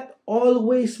 yet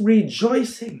always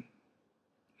rejoicing.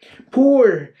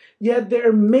 Poor, yet they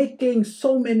are making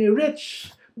so many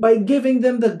rich by giving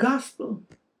them the gospel.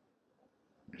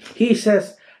 He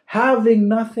says, having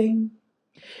nothing,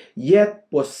 yet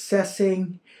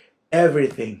possessing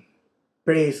everything.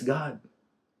 Praise God.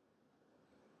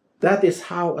 That is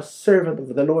how a servant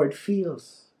of the Lord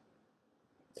feels.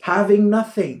 Having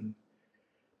nothing,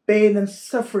 pain and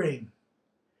suffering,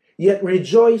 yet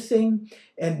rejoicing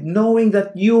and knowing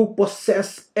that you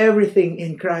possess everything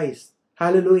in Christ.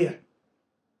 Hallelujah.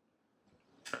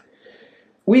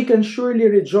 We can surely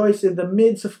rejoice in the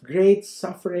midst of great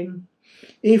suffering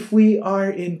if we are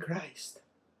in Christ.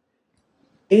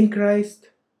 In Christ,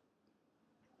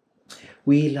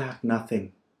 we lack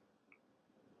nothing.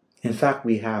 In fact,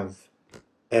 we have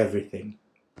everything.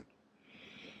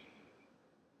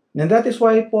 And that is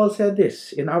why Paul said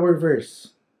this in our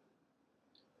verse.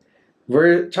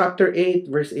 Chapter 8,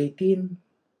 verse 18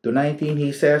 to 19,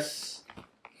 he says,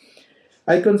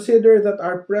 I consider that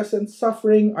our present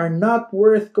suffering are not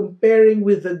worth comparing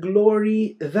with the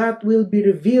glory that will be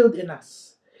revealed in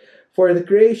us. For the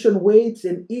creation waits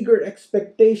in eager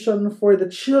expectation for the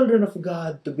children of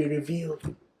God to be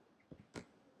revealed.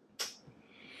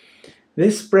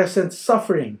 This present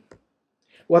suffering,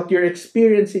 what you're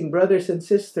experiencing, brothers and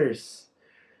sisters,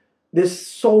 this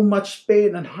so much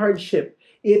pain and hardship,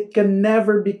 it can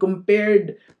never be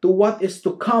compared to what is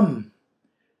to come.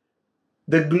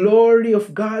 The glory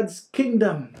of God's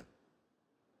kingdom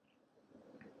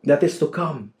that is to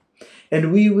come.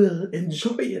 And we will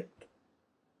enjoy it.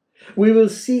 We will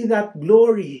see that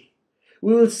glory.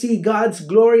 We will see God's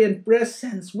glory and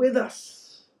presence with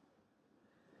us.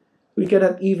 We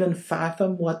cannot even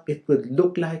fathom what it would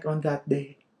look like on that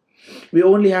day. We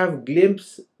only have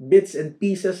glimpses, bits and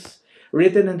pieces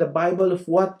written in the Bible of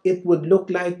what it would look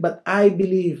like, but I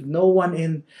believe no one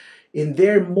in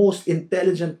their most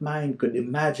intelligent mind could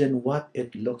imagine what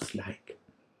it looks like.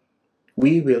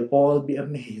 We will all be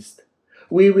amazed.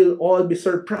 We will all be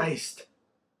surprised.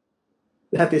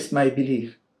 That is my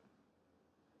belief.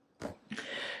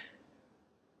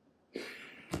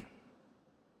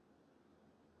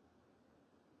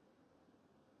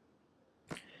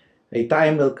 A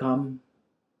time will come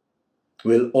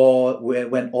when all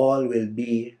will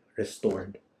be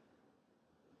restored.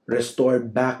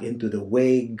 Restored back into the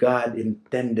way God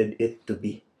intended it to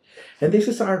be. And this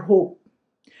is our hope.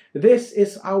 This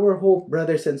is our hope,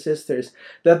 brothers and sisters,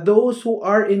 that those who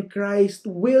are in Christ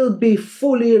will be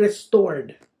fully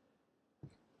restored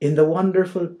in the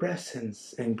wonderful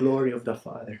presence and glory of the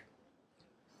Father.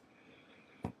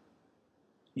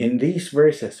 In these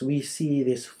verses, we see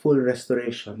this full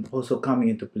restoration also coming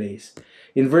into place.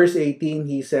 In verse 18,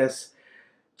 he says,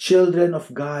 children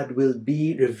of God will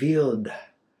be revealed.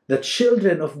 The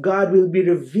children of God will be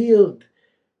revealed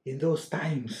in those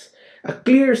times. A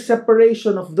clear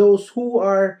separation of those who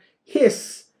are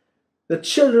His, the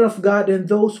children of God, and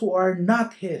those who are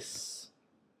not His.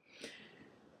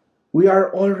 We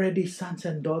are already sons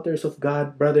and daughters of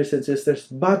God, brothers and sisters,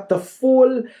 but the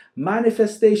full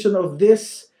manifestation of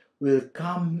this will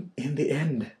come in the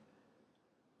end.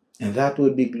 And that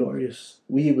will be glorious.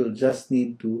 We will just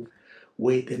need to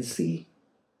wait and see.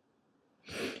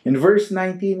 In verse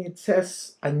 19, it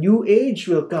says, a new age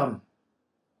will come.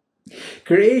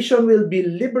 Creation will be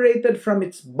liberated from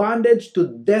its bondage to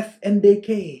death and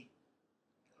decay.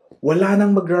 Wala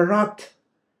nang magra-rot.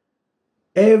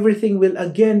 Everything will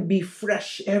again be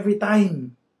fresh every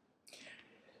time.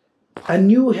 A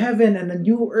new heaven and a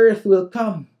new earth will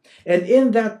come. And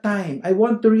in that time, I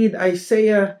want to read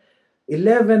Isaiah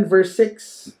 11 verse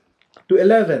 6 to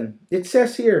 11. It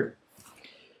says here,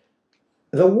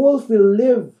 the wolf will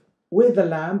live with the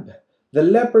lamb. The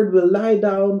leopard will lie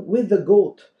down with the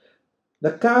goat.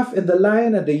 The calf and the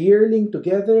lion and the yearling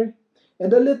together,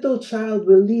 and a little child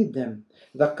will lead them.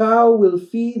 The cow will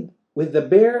feed with the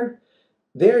bear.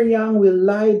 Their young will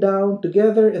lie down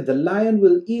together, and the lion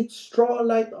will eat straw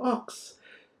like ox.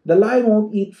 The lion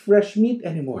won't eat fresh meat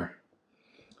anymore.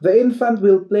 The infant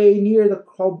will play near the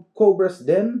cobra's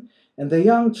den, and the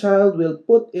young child will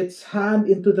put its hand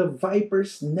into the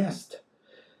viper's nest.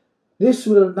 This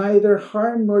will neither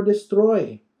harm nor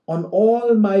destroy on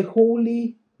all my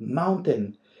holy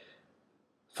mountain.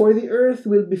 For the earth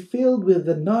will be filled with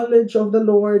the knowledge of the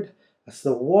Lord as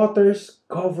the waters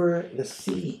cover the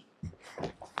sea.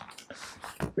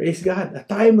 Praise God. A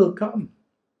time will come.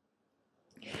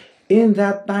 In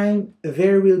that time,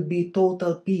 there will be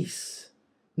total peace.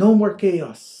 No more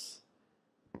chaos.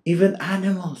 Even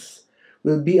animals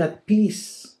will be at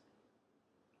peace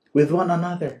with one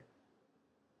another.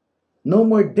 No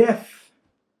more death.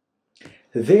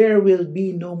 There will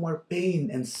be no more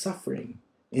pain and suffering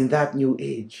in that new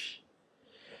age.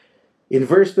 In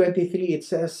verse 23, it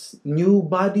says, new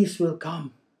bodies will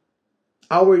come.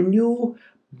 Our new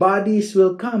bodies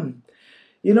will come.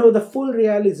 You know, the full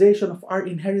realization of our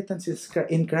inheritance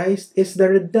in Christ is the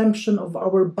redemption of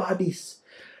our bodies.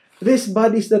 These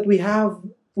bodies that we have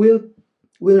will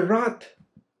rot.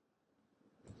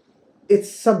 It's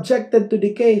subjected to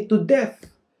decay, to death.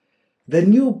 The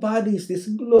new bodies, these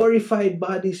glorified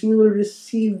bodies, we will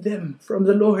receive them from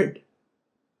the Lord.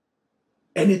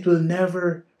 And it will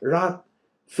never rot,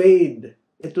 fade.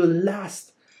 It will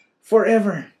last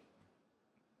forever.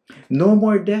 No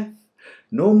more death,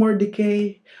 no more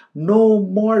decay, no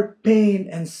more pain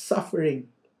and suffering.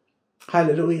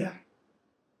 Hallelujah.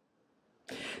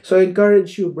 So I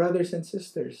encourage you, brothers and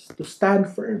sisters, to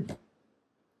stand firm.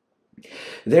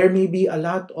 There may be a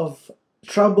lot of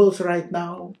troubles right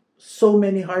now, so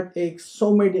many heartaches,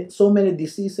 so many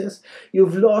diseases.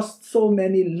 You've lost so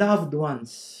many loved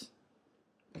ones.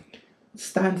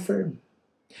 Stand firm.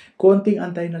 Konting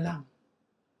antay na lang.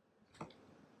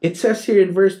 It says here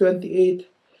in verse 28,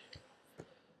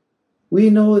 we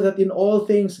know that in all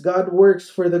things God works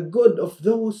for the good of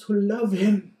those who love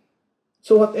Him.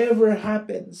 So whatever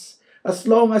happens, as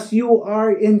long as you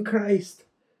are in Christ,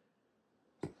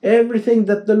 everything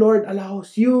that the Lord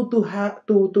allows you to have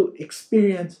to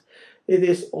experience, it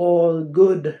is all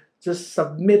good. Just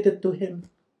submit it to Him.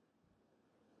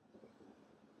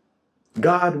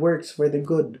 God works for the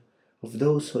good of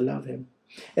those who love Him.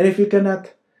 And if you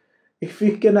cannot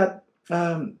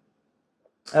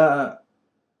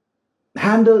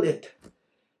handle it,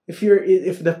 if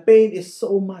the pain is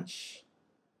so much,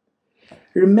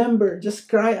 remember, just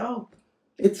cry out.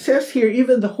 It says here,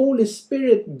 even the Holy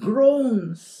Spirit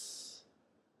groans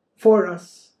for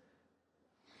us.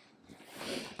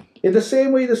 In the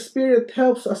same way, the Spirit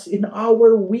helps us in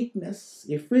our weakness.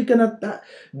 If we cannot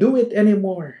do it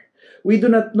anymore, we do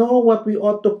not know what we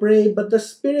ought to pray, but the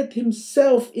Spirit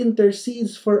Himself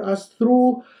intercedes for us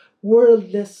through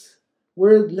wordless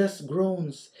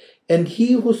groans. And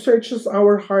He who searches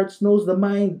our hearts knows the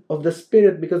mind of the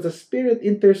Spirit, because the Spirit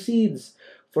intercedes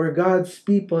for God's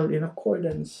people in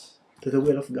accordance to the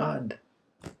will of God.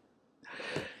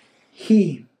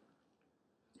 He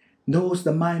knows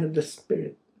the mind of the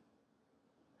Spirit.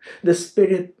 The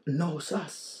Spirit knows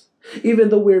us. Even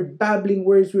though we're babbling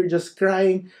words, we're just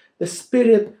crying, the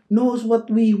Spirit knows what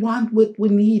we want, what we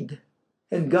need.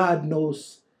 And God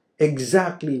knows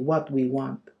exactly what we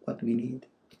want, what we need.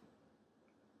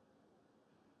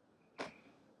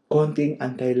 Konting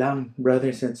antay lang,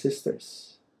 brothers and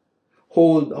sisters.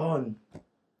 Hold on.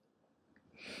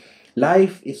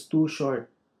 Life is too short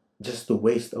just to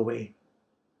waste away.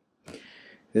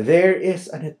 There is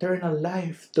an eternal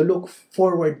life to look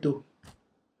forward to.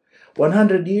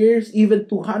 100 years, even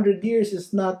 200 years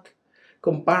is not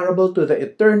comparable to the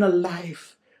eternal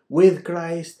life with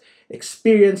Christ,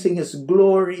 experiencing His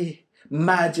glory,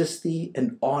 majesty,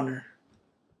 and honor.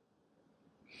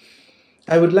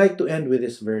 I would like to end with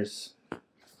this verse.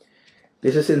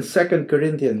 This is in 2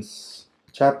 Corinthians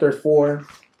chapter 4,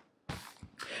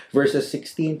 verses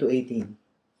 16 to 18.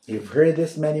 You've heard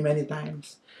this many, many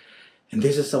times. And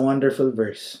this is a wonderful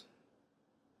verse.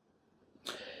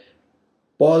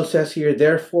 Paul says here,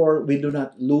 therefore we do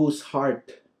not lose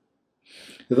heart.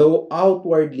 Though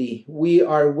outwardly we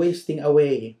are wasting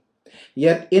away,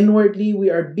 yet inwardly we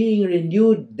are being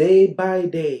renewed day by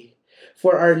day.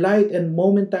 For our light and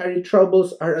momentary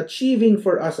troubles are achieving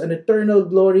for us an eternal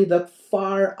glory that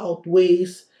far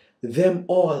outweighs them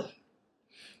all.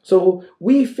 So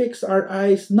we fix our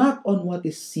eyes not on what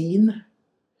is seen,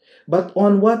 but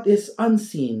on what is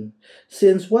unseen.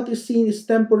 Since what is seen is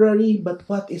temporary, but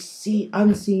what is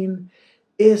unseen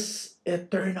is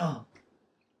eternal.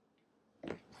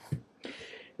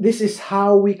 This is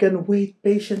how we can wait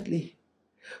patiently.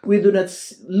 We do not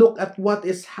look at what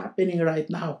is happening right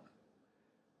now.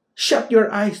 Shut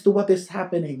your eyes to what is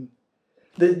happening,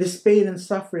 this pain and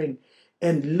suffering,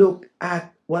 and look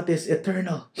at what is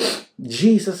eternal.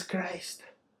 Jesus Christ,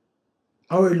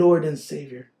 our Lord and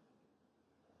Savior.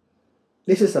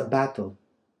 This is a battle,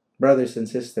 brothers and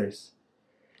sisters.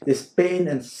 This pain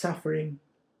and suffering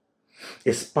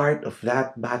is part of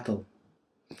that battle.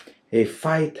 A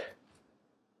fight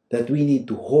that we need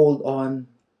to hold on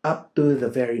up to the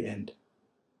very end.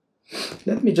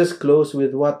 Let me just close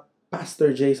with what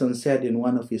Pastor Jason said in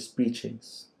one of his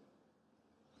preachings.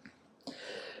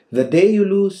 The day you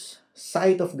lose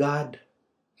sight of God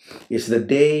is the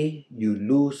day you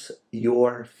lose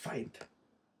your fight.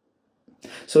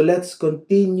 So let's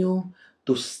continue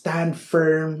to stand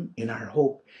firm in our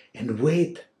hope and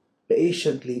wait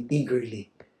patiently,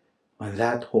 eagerly on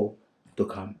that hope to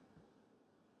come.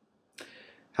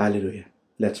 Hallelujah.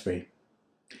 Let's pray.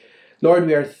 Lord,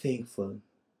 we are thankful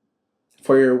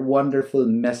for your wonderful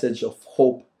message of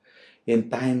hope in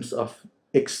times of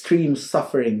extreme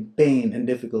suffering, pain, and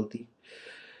difficulty.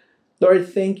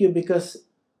 Lord, thank you because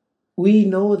we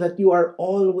know that you are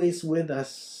always with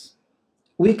us.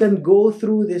 We can go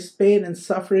through this pain and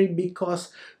suffering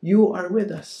because you are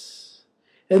with us.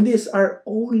 And these are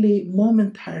only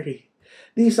momentary.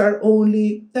 These are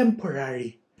only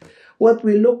temporary. What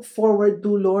we look forward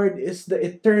to, Lord, is the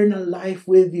eternal life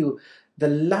with you. The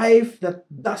life that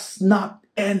does not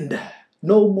end.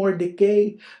 No more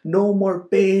decay, no more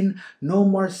pain, no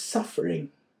more suffering.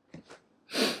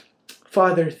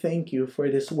 Father, thank you for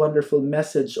this wonderful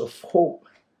message of hope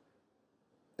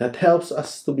that helps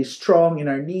us to be strong in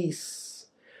our knees,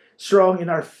 strong in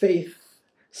our faith,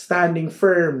 standing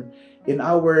firm in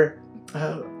our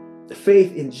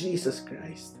faith in Jesus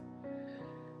Christ.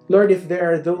 Lord, if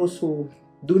there are those who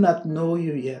do not know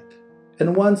you yet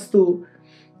and wants to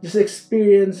just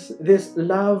experience this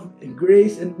love and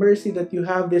grace and mercy that you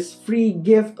have, this free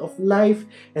gift of life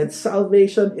and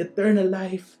salvation, eternal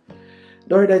life,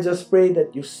 Lord, I just pray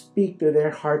that you speak to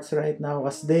their hearts right now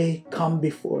as they come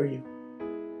before you.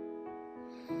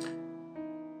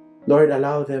 Lord,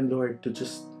 allow them, Lord, to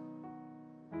just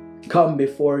come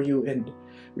before you and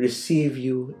receive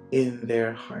you in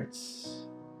their hearts.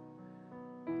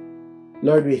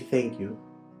 Lord, we thank you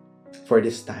for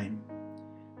this time.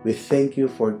 We thank you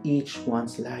for each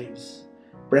one's lives,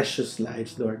 precious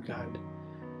lives, Lord God.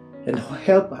 And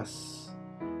help us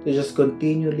to just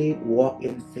continually walk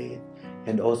in faith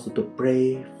and also to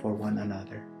pray for one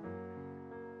another.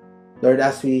 Lord,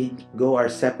 as we go our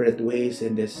separate ways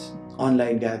in this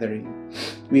online gathering,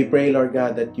 we pray, Lord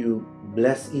God, that you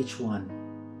bless each one,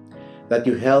 that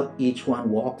you help each one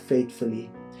walk faithfully,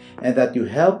 and that you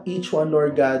help each one,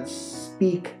 Lord God,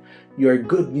 speak your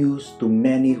good news to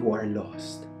many who are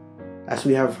lost. As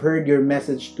we have heard your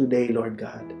message today, Lord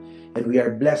God, and we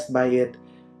are blessed by it,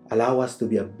 allow us to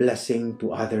be a blessing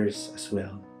to others as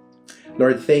well.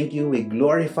 Lord, thank you. We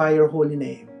glorify your holy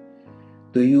name.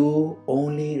 To you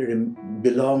only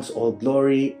belongs all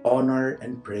glory, honor,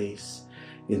 and praise.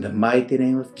 In the mighty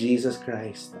name of Jesus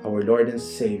Christ, our Lord and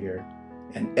Savior.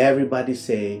 And everybody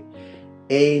say,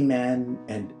 Amen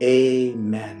and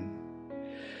Amen.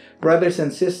 Brothers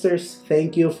and sisters,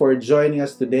 thank you for joining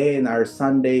us today in our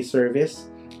Sunday service.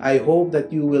 I hope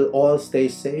that you will all stay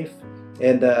safe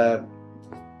and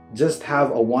just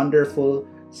have a wonderful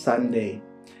Sunday.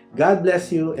 God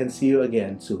bless you and see you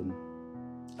again soon.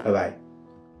 Bye-bye.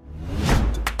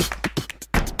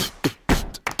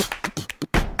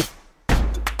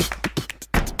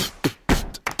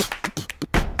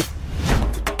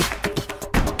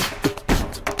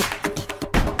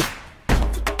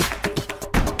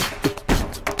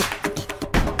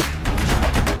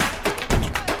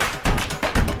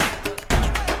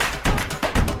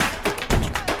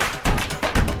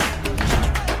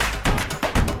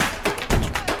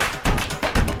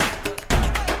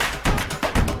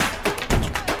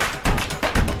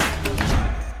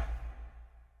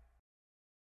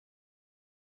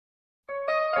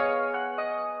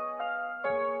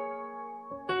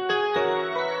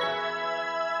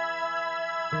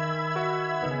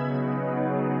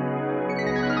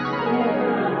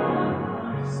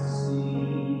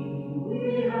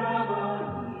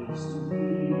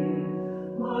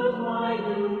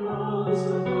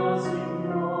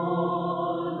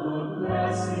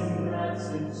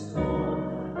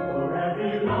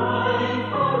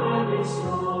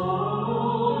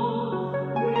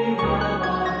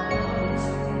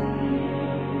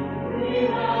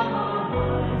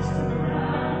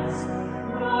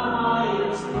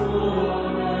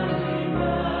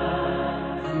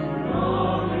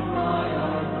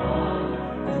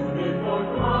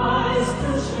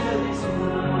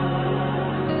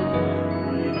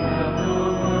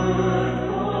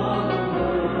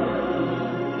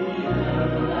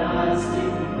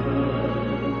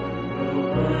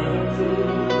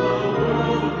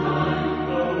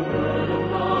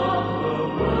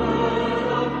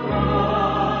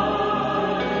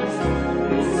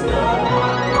 Stop.